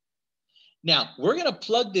 Now, we're going to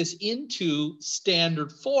plug this into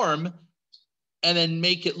standard form and then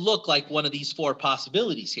make it look like one of these 4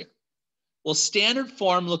 possibilities here. Well, standard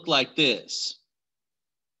form looked like this.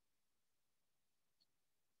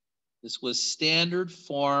 This was standard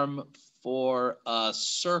form for a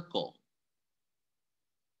circle.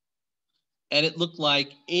 And it looked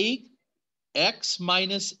like x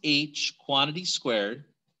minus h quantity squared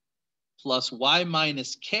plus y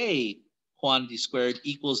minus k quantity squared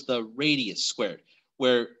equals the radius squared,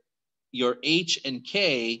 where your h and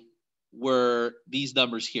k were these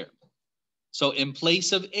numbers here. So in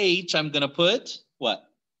place of h, I'm going to put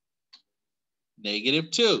what?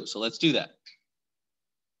 -2. So let's do that.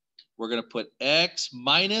 We're going to put x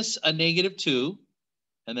minus a -2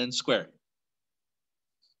 and then square it.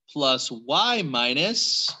 Plus y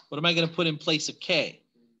minus, what am I going to put in place of k?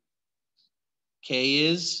 K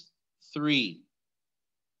is 3.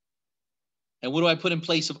 And what do I put in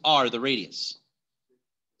place of r, the radius?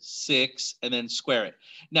 6, and then square it.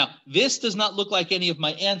 Now, this does not look like any of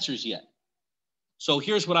my answers yet. So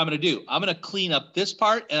here's what I'm going to do. I'm going to clean up this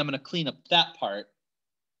part, and I'm going to clean up that part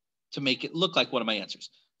to make it look like one of my answers.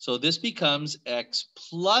 So this becomes x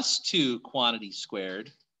plus 2 quantity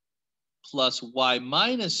squared plus y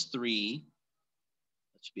minus 3,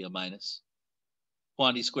 that should be a minus,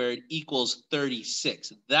 quantity squared equals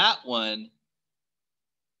 36. That one,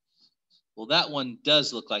 well, that one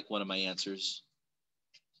does look like one of my answers.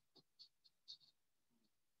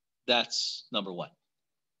 That's number 1.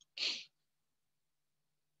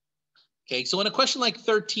 Okay, so in a question like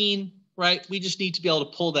 13, right, we just need to be able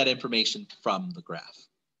to pull that information from the graph.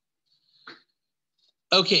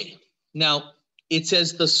 Okay, now it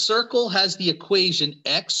says the circle has the equation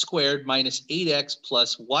x squared minus 8x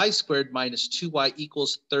plus y squared minus 2y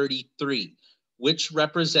equals 33, which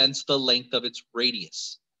represents the length of its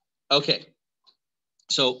radius. Okay,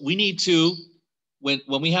 so we need to, when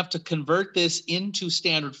we have to convert this into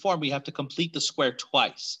standard form, we have to complete the square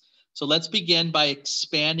twice. So let's begin by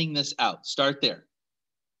expanding this out. Start there.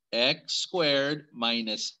 X squared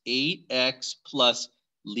minus 8x plus,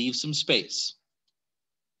 leave some space,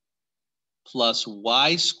 plus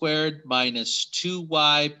y squared minus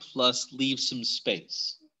 2y plus, leave some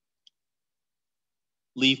space.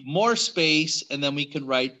 Leave more space, and then we can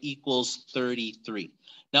write equals 33.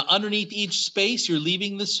 Now, underneath each space, you're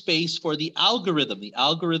leaving the space for the algorithm. The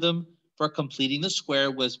algorithm for completing the square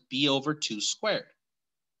was b over 2 squared.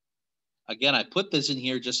 Again, I put this in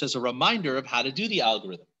here just as a reminder of how to do the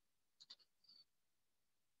algorithm.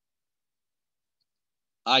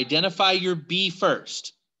 Identify your b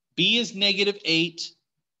first. B is -8.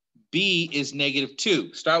 B is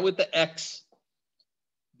 -2. Start with the x,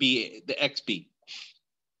 b, the xb.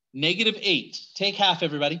 -8. Take half,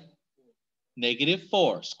 everybody.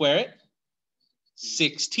 -4. Square it.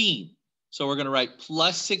 16. So we're going to write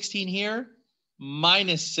plus 16 here,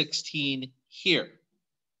 minus 16 here.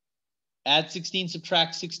 Add 16,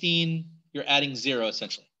 subtract 16. You're adding 0,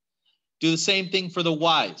 essentially. Do the same thing for the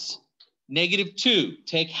y's. -2,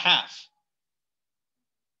 take half.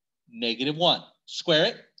 -1, square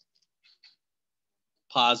it.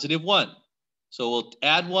 +1. So we'll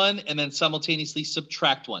add 1 and then simultaneously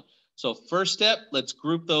subtract 1. So first step, let's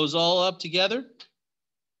group those all up together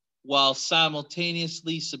while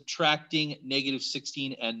simultaneously subtracting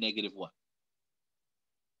 -16 and -1.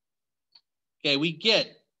 Okay, we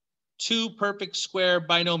get 2 perfect square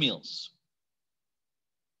binomials.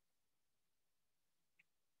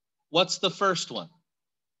 What's the first one?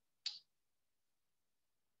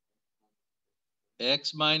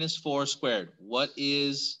 X minus 4 squared. What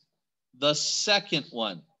is the second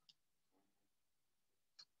one?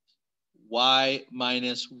 Y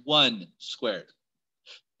minus 1 squared.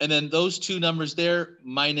 And then those two numbers there,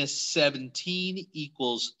 -17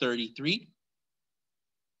 equals 33.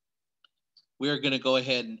 We're going to go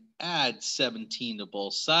ahead and add 17 to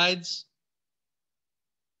both sides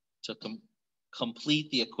to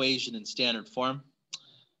complete the equation in standard form.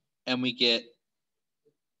 And we get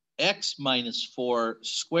x minus 4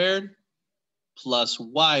 squared plus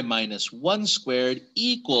y minus 1 squared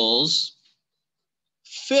equals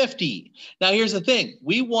 50. Now, here's the thing.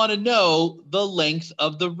 We want to know the length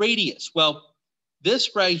of the radius. Well,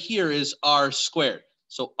 this right here is r squared.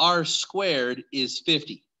 So r squared is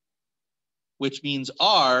 50, which means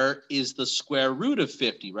r is the square root of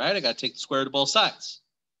 50, right? I got to take the square root of both sides.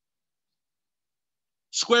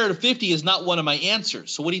 Square root of 50 is not one of my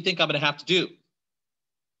answers. So what do you think I'm going to have to do?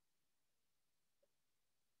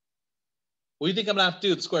 What do you think I'm going to have to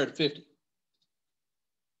do with the square root of 50?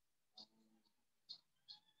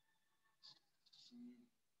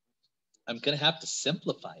 I'm going to have to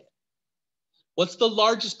simplify it. What's the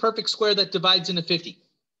largest perfect square that divides into 50?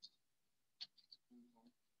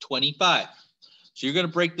 25. So you're going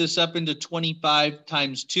to break this up into 25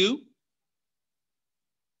 times 2,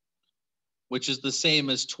 which is the same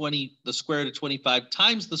as the square root of 25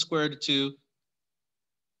 times the square root of 2,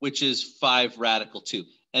 which is 5 radical 2.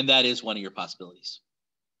 And that is one of your possibilities.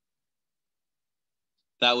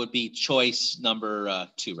 That would be choice number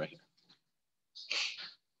 2 right here.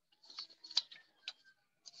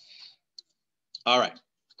 All right,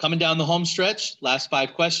 coming down the home stretch, last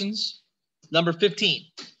 5 questions. Number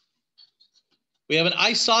 15. We have an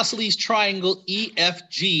isosceles triangle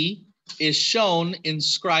EFG is shown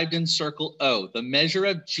inscribed in circle O. The measure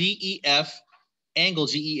of GEF, angle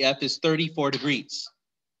GEF is 34 degrees.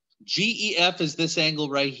 GEF is this angle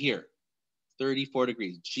right here, 34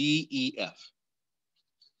 degrees, GEF.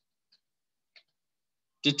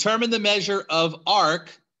 Determine the measure of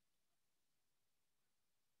arc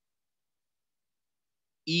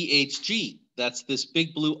EHG. That's this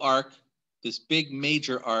big blue arc, this big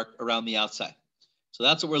major arc around the outside. So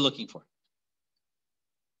that's what we're looking for.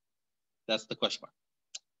 That's the question mark.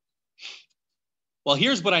 Well,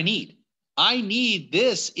 here's what I need. I need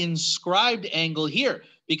this inscribed angle here,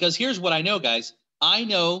 because here's what I know, guys. I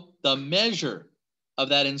know the measure of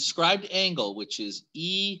that inscribed angle, which is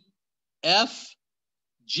EFG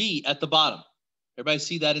at the bottom. Everybody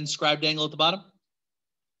see that inscribed angle at the bottom?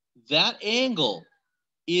 That angle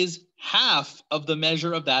is half of the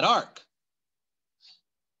measure of that arc,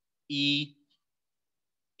 EHG,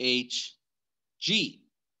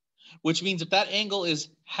 which means if that angle is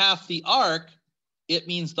half the arc, it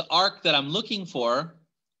means the arc that I'm looking for,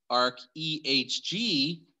 arc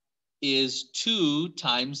EHG, is 2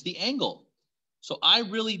 times the angle. So I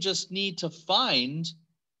really just need to find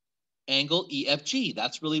angle EFG.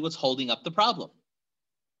 That's really what's holding up the problem.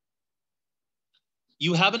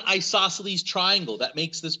 You have an isosceles triangle. That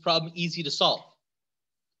makes this problem easy to solve.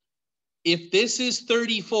 If this is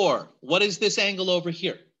 34, what is this angle over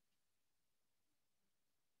here?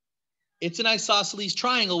 It's an isosceles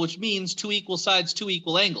triangle, which means 2 equal sides, 2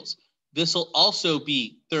 equal angles. This will also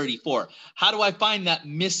be 34. How do I find that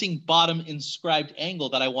missing bottom inscribed angle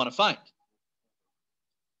that I want to find?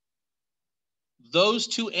 Those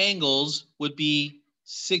two angles would be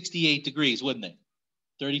 68 degrees, wouldn't they?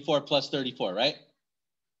 34 plus 34, right?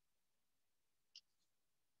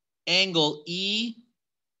 Angle EFG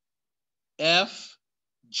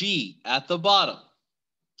at the bottom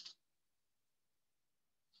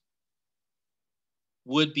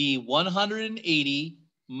would be 180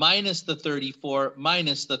 minus the 34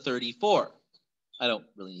 minus the 34. I don't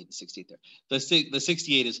really need the 68 there. The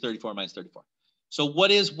 68 is 34 minus 34. So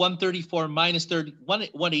what is 134 minus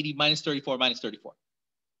 180 minus 34 minus 34?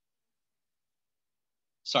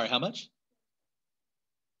 Sorry, how much?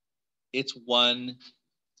 It's one.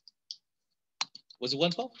 Was it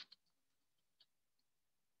 112?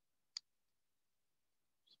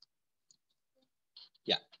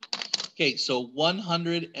 Yeah. Okay, so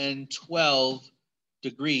 112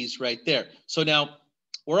 degrees right there. So now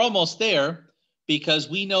we're almost there because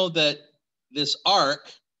we know that this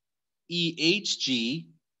arc EHG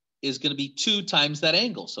is going to be 2 times that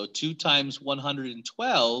angle. So 2 times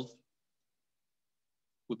 112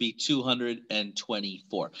 would be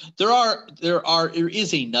 224. There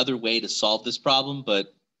is another way to solve this problem,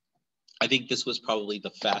 but I think this was probably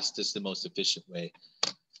the fastest and most efficient way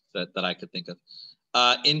that I could think of.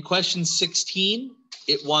 In question 16,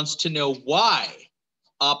 it wants to know why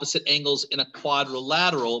opposite angles in a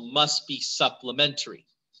quadrilateral must be supplementary.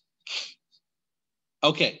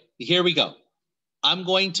 Okay, here we go. I'm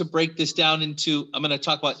going to break this down into, I'm going to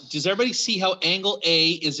talk about, does everybody see how angle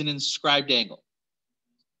A is an inscribed angle?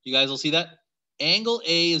 You guys will see that? Angle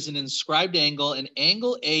A is an inscribed angle, and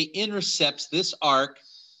angle A intercepts this arc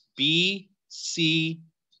BCD.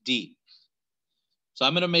 So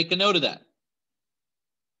I'm going to make a note of that.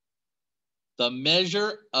 The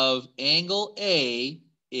measure of angle A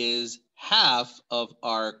is half of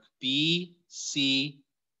arc BCD.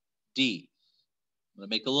 I'm going to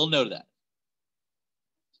make a little note of that.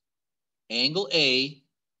 Angle A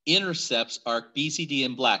intercepts arc BCD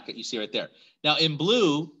in black that you see right there. Now in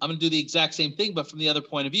blue, I'm going to do the exact same thing, but from the other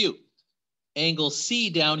point of view. Angle C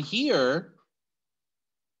down here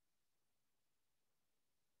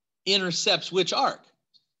intercepts which arc?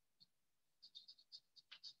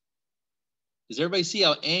 Does everybody see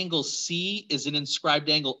how angle C is an inscribed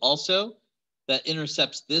angle also that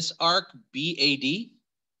intercepts this arc BAD?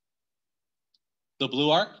 The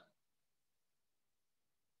blue arc?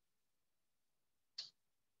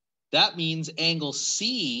 That means angle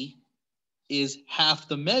C is half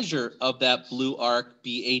the measure of that blue arc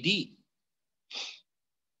BAD.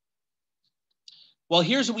 Well,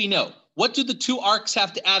 here's what we know. What do the two arcs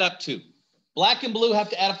have to add up to? Black and blue have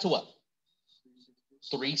to add up to what?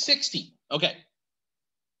 360. Okay.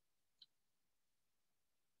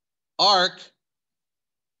 Arc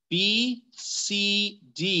BCD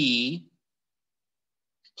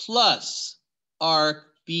plus arc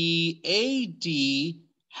BAD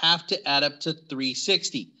have to add up to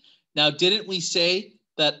 360. Now, didn't we say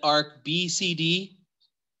that arc BCD,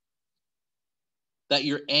 that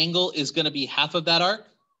your angle is going to be half of that arc?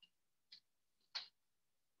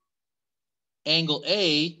 Angle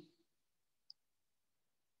A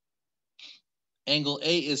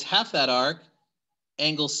is half that arc.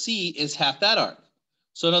 Angle C is half that arc.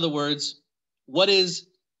 So in other words, what is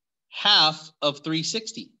half of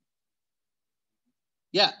 360?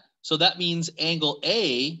 Yeah, so that means angle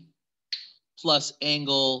A plus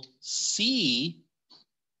angle C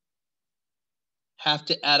have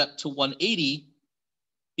to add up to 180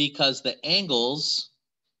 because the angles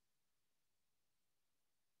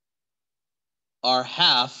are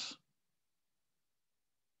half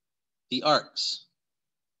the arcs.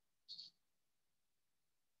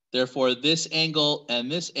 Therefore, this angle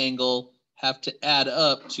and this angle have to add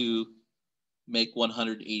up to make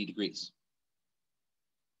 180 degrees.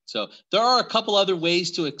 So there are a couple other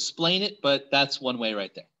ways to explain it, but that's one way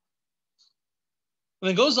right there.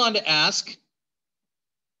 And it goes on to ask,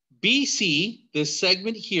 BC, this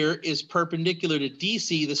segment here, is perpendicular to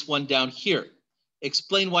DC, this one down here.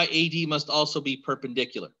 Explain why AD must also be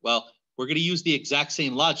perpendicular. Well, we're going to use the exact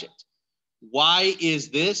same logic. Why is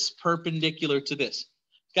this perpendicular to this?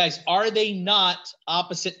 Guys, are they not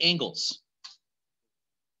opposite angles?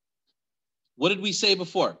 What did we say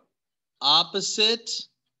before? Opposite.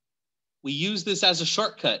 We used this as a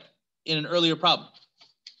shortcut in an earlier problem.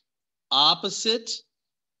 Opposite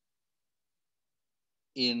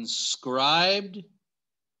inscribed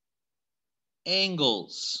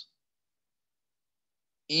angles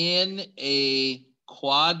in a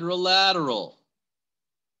quadrilateral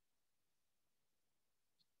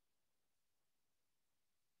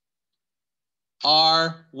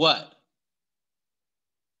are what?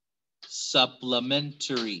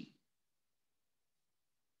 Supplementary.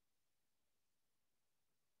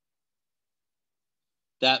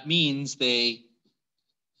 That means they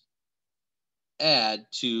add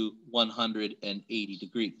to 180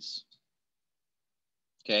 degrees.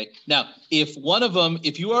 Okay, now if one of them,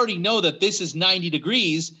 if you already know that this is 90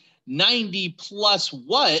 degrees, 90 plus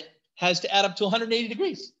what has to add up to 180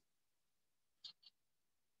 degrees?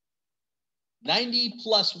 90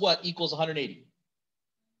 plus what equals 180?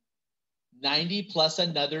 90 plus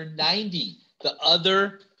another 90. The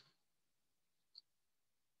other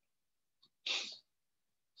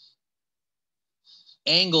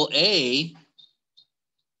angle A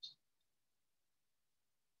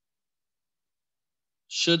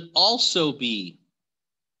should also be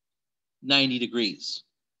 90 degrees.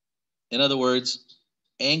 In other words,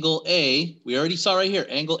 angle A, we already saw right here,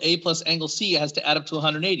 angle A plus angle C has to add up to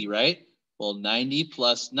 180, right? Well, 90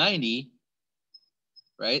 plus 90,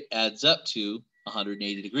 right, adds up to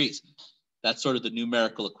 180 degrees. That's sort of the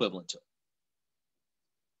numerical equivalent to it.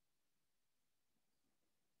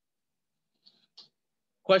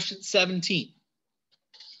 Question 17.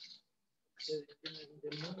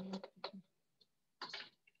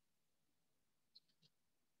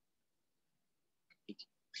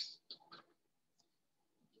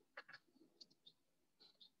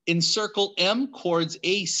 In circle M, chords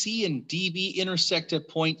AC and DB intersect at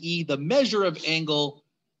point E. The measure of angle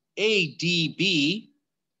ADB,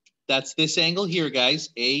 that's this angle here, guys,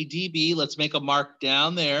 ADB. Let's make a mark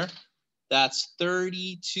down there. That's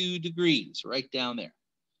 32 degrees, right down there.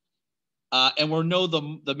 And we know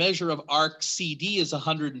the measure of arc CD is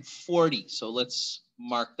 140. So let's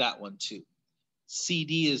mark that one too.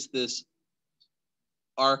 CD is this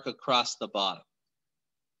arc across the bottom.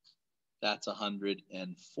 That's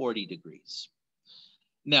 140 degrees.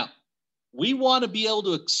 Now, we want to be able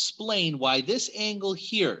to explain why this angle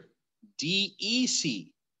here,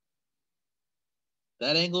 DEC,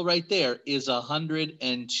 that angle right there is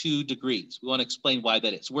 102 degrees. We want to explain why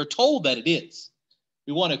that is. We're told that it is.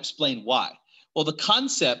 We want to explain why. Well, the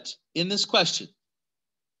concept in this question,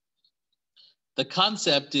 the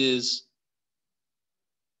concept is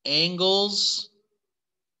angles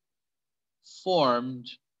formed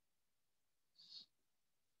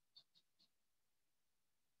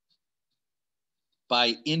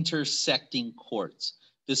by intersecting chords.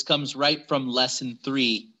 This comes right from lesson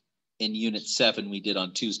 3 in unit 7 we did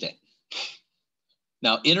on Tuesday.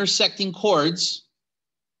 Now, intersecting chords,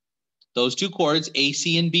 those two chords,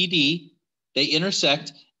 AC and BD, they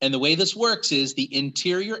intersect. And the way this works is the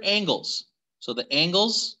interior angles. So the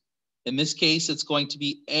angles, in this case, it's going to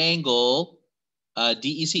be angle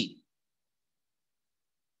DEC,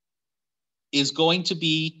 is going to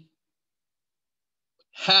be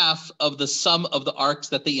half of the sum of the arcs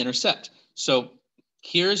that they intersect. So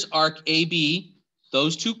here's arc AB.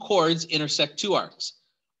 Those two chords intersect two arcs,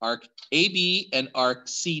 arc AB and arc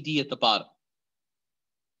CD at the bottom.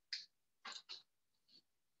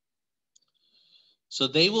 So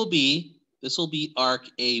they will be, this will be arc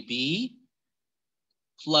AB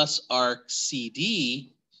plus arc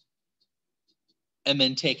CD, and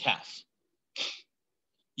then take half.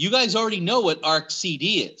 You guys already know what arc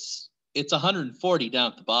CD is. It's 140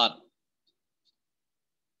 down at the bottom.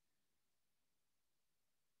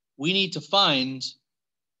 We need to find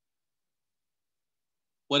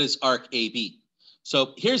what is arc AB.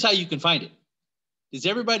 So here's how you can find it. Does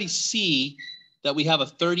everybody see that we have a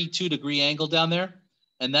 32 degree angle down there?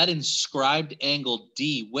 And that inscribed angle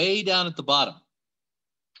D way down at the bottom,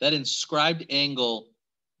 that inscribed angle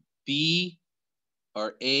B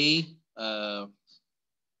or A,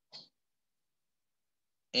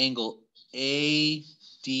 angle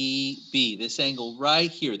ADB, this angle right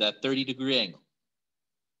here, that 30 degree angle,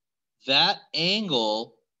 that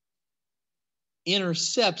angle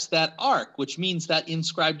intercepts that arc, which means that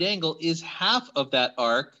inscribed angle is half of that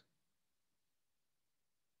arc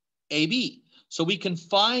AB. So we can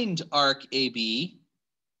find arc AB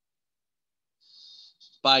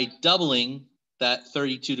by doubling that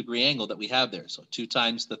 32 degree angle that we have there. So 2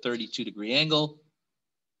 times the 32 degree angle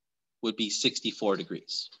would be 64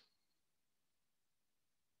 degrees.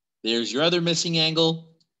 There's your other missing angle.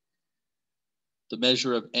 The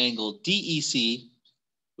measure of angle DEC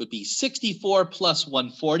would be 64 plus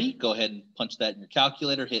 140. Go ahead and punch that in your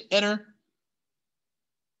calculator, hit enter,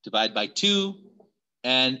 divide by 2.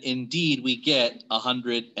 And indeed, we get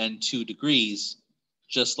 102 degrees,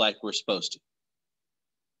 just like we're supposed to.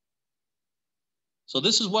 So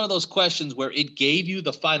this is one of those questions where it gave you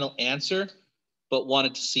the final answer, but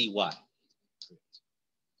wanted to see why.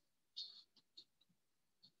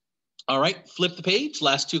 All right, flip the page,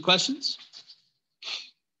 last 2 questions.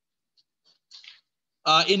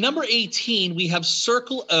 In number 18, we have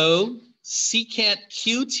circle O, secant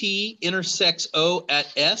QT intersects O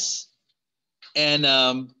at S,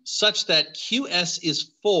 and such that QS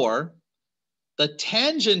is 4. The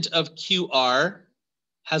tangent of QR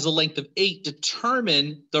has a length of 8.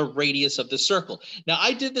 Determine the radius of the circle. Now,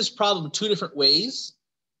 I did this problem 2 different ways.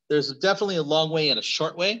 There's definitely a long way and a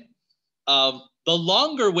short way. The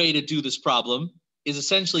longer way to do this problem is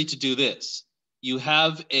essentially to do this. You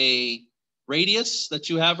have a radius that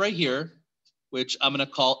you have right here, which I'm going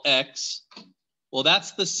to call X. Well,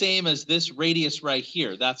 that's the same as this radius right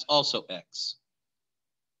here. That's also X.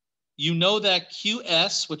 You know that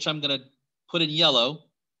QS, which I'm going to put in yellow,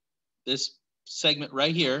 this segment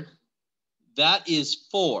right here, that is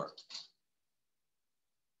 4.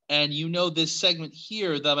 and you know this segment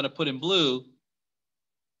here that I'm going to put in blue,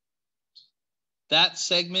 that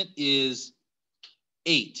segment is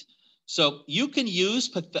 8. So you can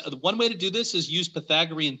use, one way to do this is use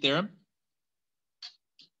Pythagorean theorem.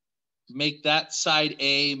 Make that side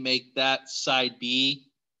A, make that side B,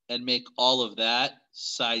 and make all of that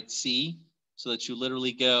side C, so that you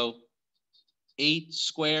literally go 8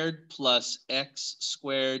 squared plus x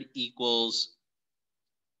squared equals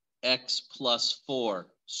x plus 4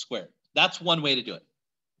 squared. That's one way to do it.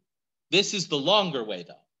 This is the longer way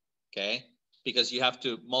though, okay? Because you have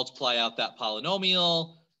to multiply out that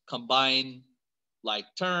polynomial, combine like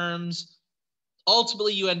terms.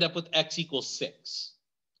 Ultimately, you end up with x equals 6,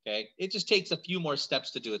 okay? It just takes a few more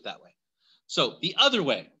steps to do it that way. So the other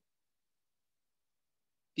way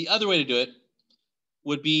to do it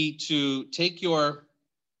would be to take your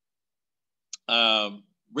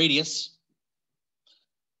radius,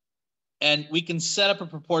 and we can set up a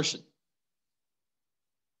proportion.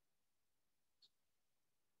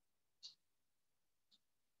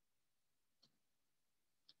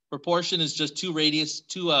 Proportion is just two ratios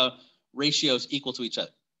equal to each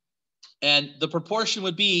other. And the proportion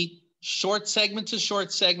would be short segment to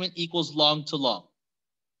short segment equals long to long.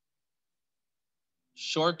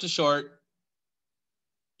 Short to short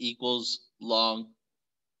equals long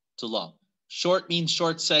to long. Short means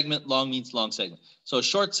short segment, long means long segment. So a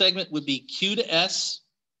short segment would be Q to S.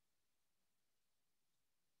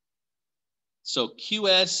 So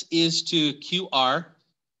QS is to QR.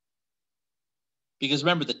 Because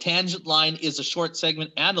remember, the tangent line is a short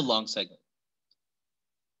segment and a long segment.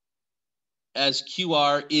 As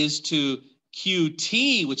QR is to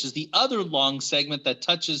QT, which is the other long segment that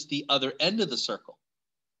touches the other end of the circle.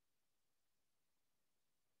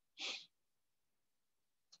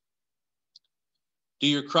 Do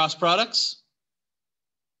your cross products.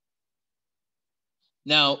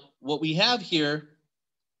 Now, what we have here,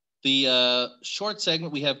 the short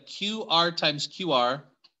segment, we have QR times QR.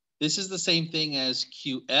 This is the same thing as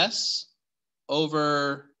QS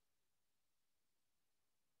over,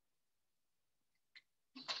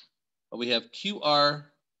 we have QR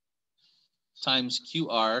times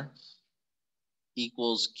QR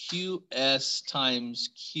equals QS times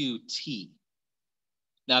QT.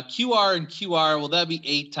 Now QR and QR, well, that'd be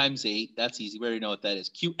 8 times 8. That's easy. We already know what that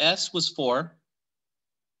is. QS was 4.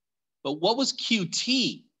 But what was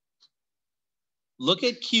QT? Look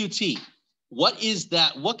at QT. What is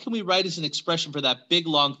that? What can we write as an expression for that big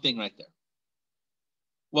long thing right there?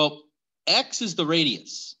 Well, X is the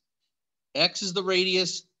radius. X is the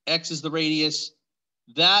radius. X is the radius.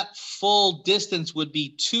 That full distance would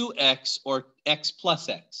be 2x or x plus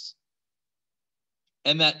x.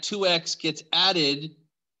 And that 2x gets added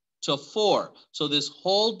to 4. So this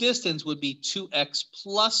whole distance would be 2x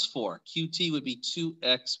plus 4. QT would be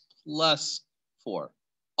 2x plus 4.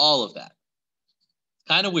 All of that.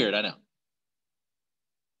 Kind of weird, I know.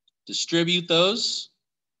 Distribute those,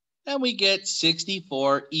 and we get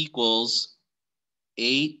 64 equals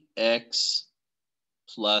 8x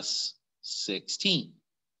plus 16.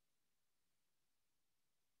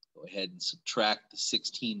 Go ahead and subtract the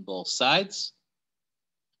 16 both sides.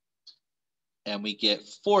 And we get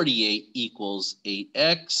 48 equals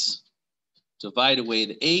 8x. Divide away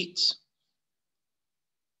the 8.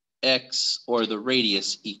 X, or the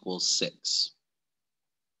radius, equals 6.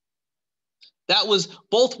 That was,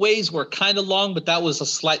 both ways were kind of long, but that was a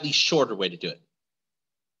slightly shorter way to do it.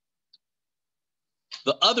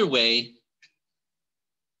 The other way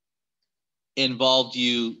involved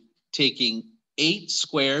you taking 8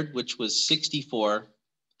 squared, which was 64,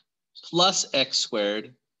 plus x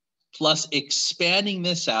squared, plus expanding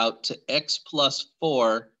this out to x plus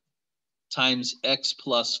 4 times x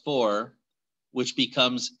plus 4, which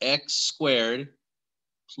becomes x squared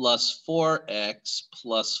plus 4x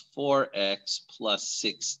plus 4x plus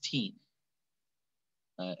 16.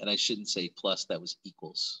 And I shouldn't say plus, that was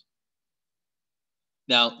equals.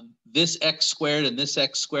 Now, this x squared and this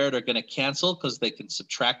x squared are going to cancel because they can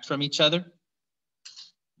subtract from each other.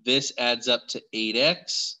 This adds up to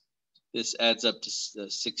 8x. This adds up to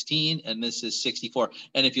 16, and this is 64.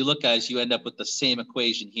 And if you look, guys, you end up with the same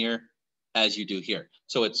equation here as you do here.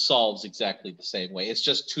 So it solves exactly the same way. It's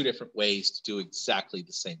just two different ways to do exactly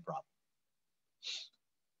the same problem.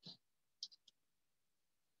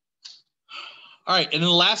 All right, and in the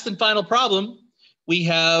last and final problem, we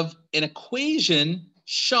have an equation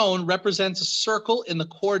shown represents a circle in the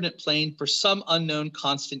coordinate plane for some unknown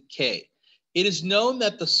constant k. It is known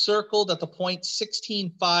that the circle, that the point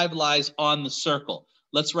 16, 5 lies on the circle.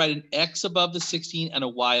 Let's write an x above the 16 and a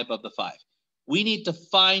y above the 5. We need to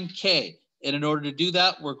find k. And in order to do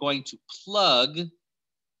that, we're going to plug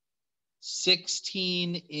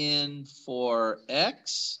 16 in for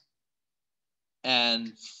x,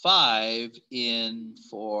 and 5 in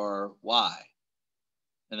for y.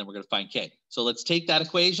 And then we're going to find k. So let's take that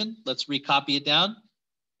equation. Let's recopy it down.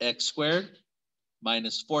 X squared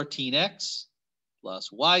minus 14x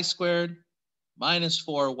plus y squared minus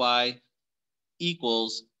 4y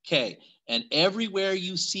equals k. And everywhere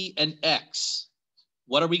you see an x,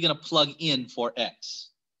 what are we going to plug in for x?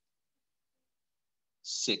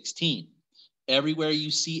 16. Everywhere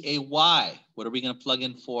you see a y, what are we going to plug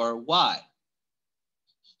in for y?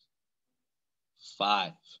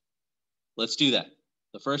 5. Let's do that.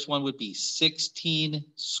 The first one would be 16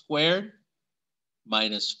 squared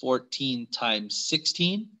minus 14 times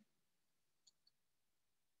 16.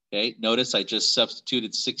 Okay, notice I just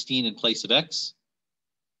substituted 16 in place of x.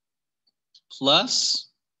 Plus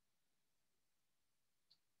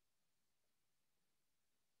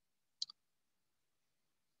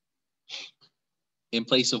in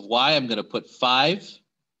place of y, I'm going to put 5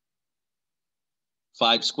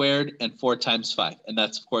 squared, and 4 times 5. And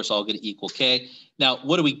that's, of course, all going to equal k. Now,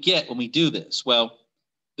 what do we get when we do this? Well,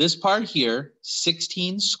 this part here,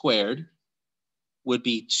 16 squared, would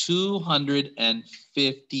be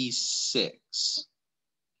 256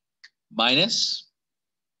 minus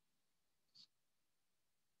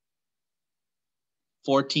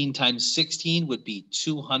 14 times 16 would be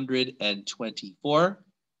 224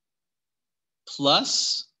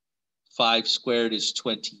 plus 5 squared is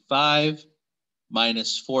 25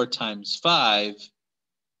 minus 4 times 5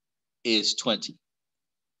 is 20.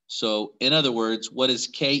 So in other words, what does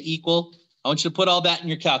k equal? I want you to put all that in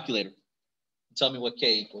your calculator and tell me what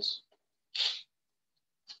k equals.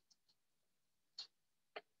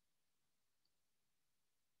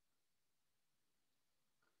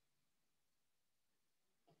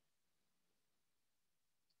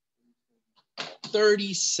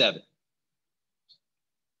 $37.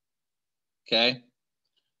 Okay.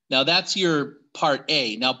 Now that's your part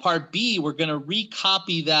A. Now part B, we're going to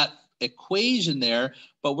recopy that equation there,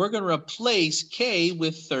 but we're going to replace k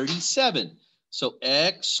with 37. So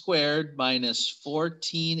x squared minus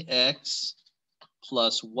 14x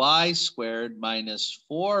plus y squared minus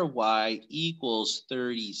 4y equals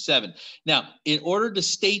 37. Now, in order to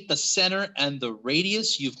state the center and the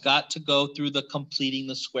radius, you've got to go through the completing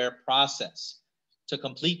the square process. To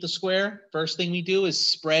complete the square, first thing we do is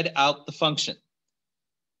spread out the function.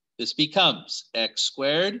 This becomes x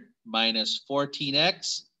squared minus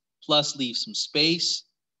 14x plus leave some space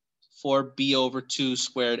for b over 2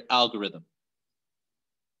 squared algorithm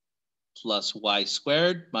plus y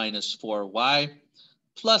squared minus 4y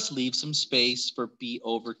plus leave some space for b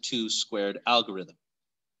over 2 squared algorithm.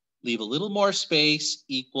 Leave a little more space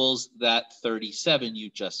equals that 37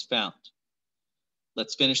 you just found.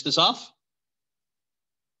 Let's finish this off.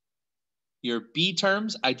 Your b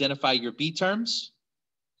terms, identify your b terms.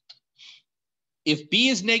 If b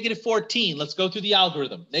is negative 14, let's go through the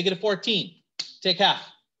algorithm. Negative 14, take half.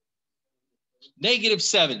 Negative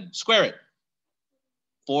 7, square it.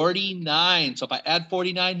 49. So if I add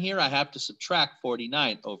 49 here, I have to subtract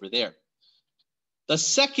 49 over there. The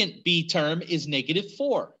second b term is negative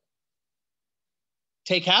 4.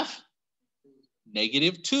 Take half.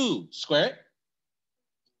 Negative 2, square it.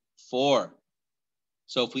 4.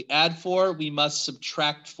 So if we add 4, we must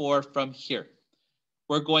subtract 4 from here.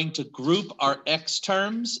 We're going to group our x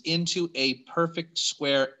terms into a perfect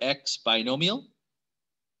square x binomial.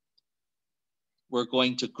 We're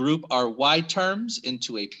going to group our y terms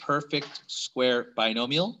into a perfect square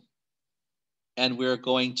binomial. And we're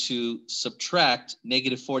going to subtract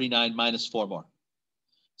negative 49 minus 4 more.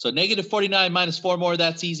 So negative 49 minus 4 more,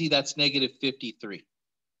 that's easy. That's negative 53.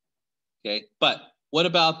 Okay, but what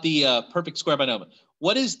about the perfect square binomial?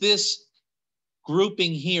 What does this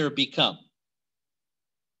grouping here become?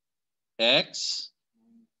 X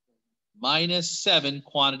minus 7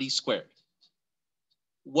 quantity squared.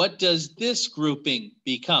 What does this grouping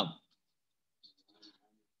become?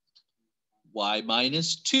 Y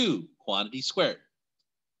minus 2 quantity squared.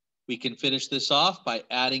 We can finish this off by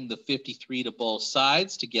adding the 53 to both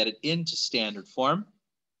sides to get it into standard form.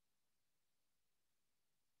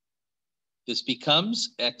 This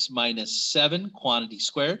becomes x minus 7 quantity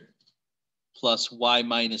squared plus y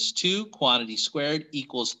minus 2 quantity squared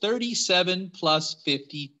equals 37 plus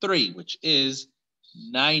 53, which is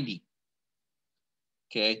 90.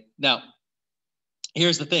 Okay, now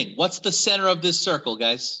here's the thing. What's the center of this circle,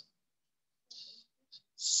 guys?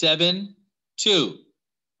 7, 2.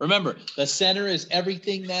 Remember, the center is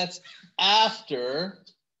everything that's after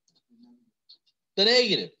the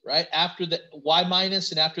negative, right? After the y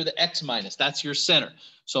minus and after the x minus. That's your center.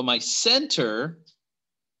 So my center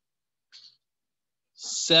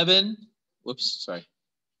 7,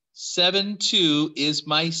 7, 2 is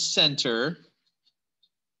my center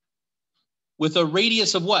with a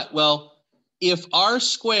radius of what? Well, if r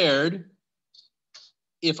squared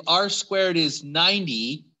is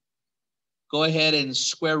 90, go ahead and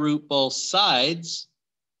square root both sides,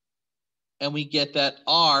 and we get that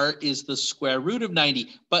r is the square root of 90.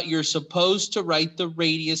 But you're supposed to write the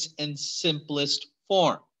radius in simplest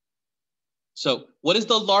form. So what is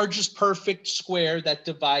the largest perfect square that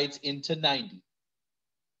divides into 90?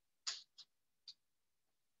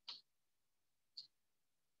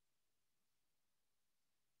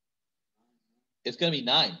 It's going to be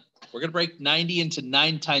 9. We're going to break 90 into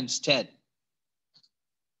 9 times 10,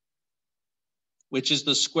 which is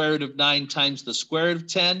the square root of 9 times the square root of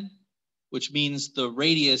 10, which means the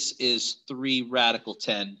radius is 3 radical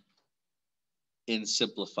 10 in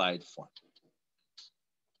simplified form.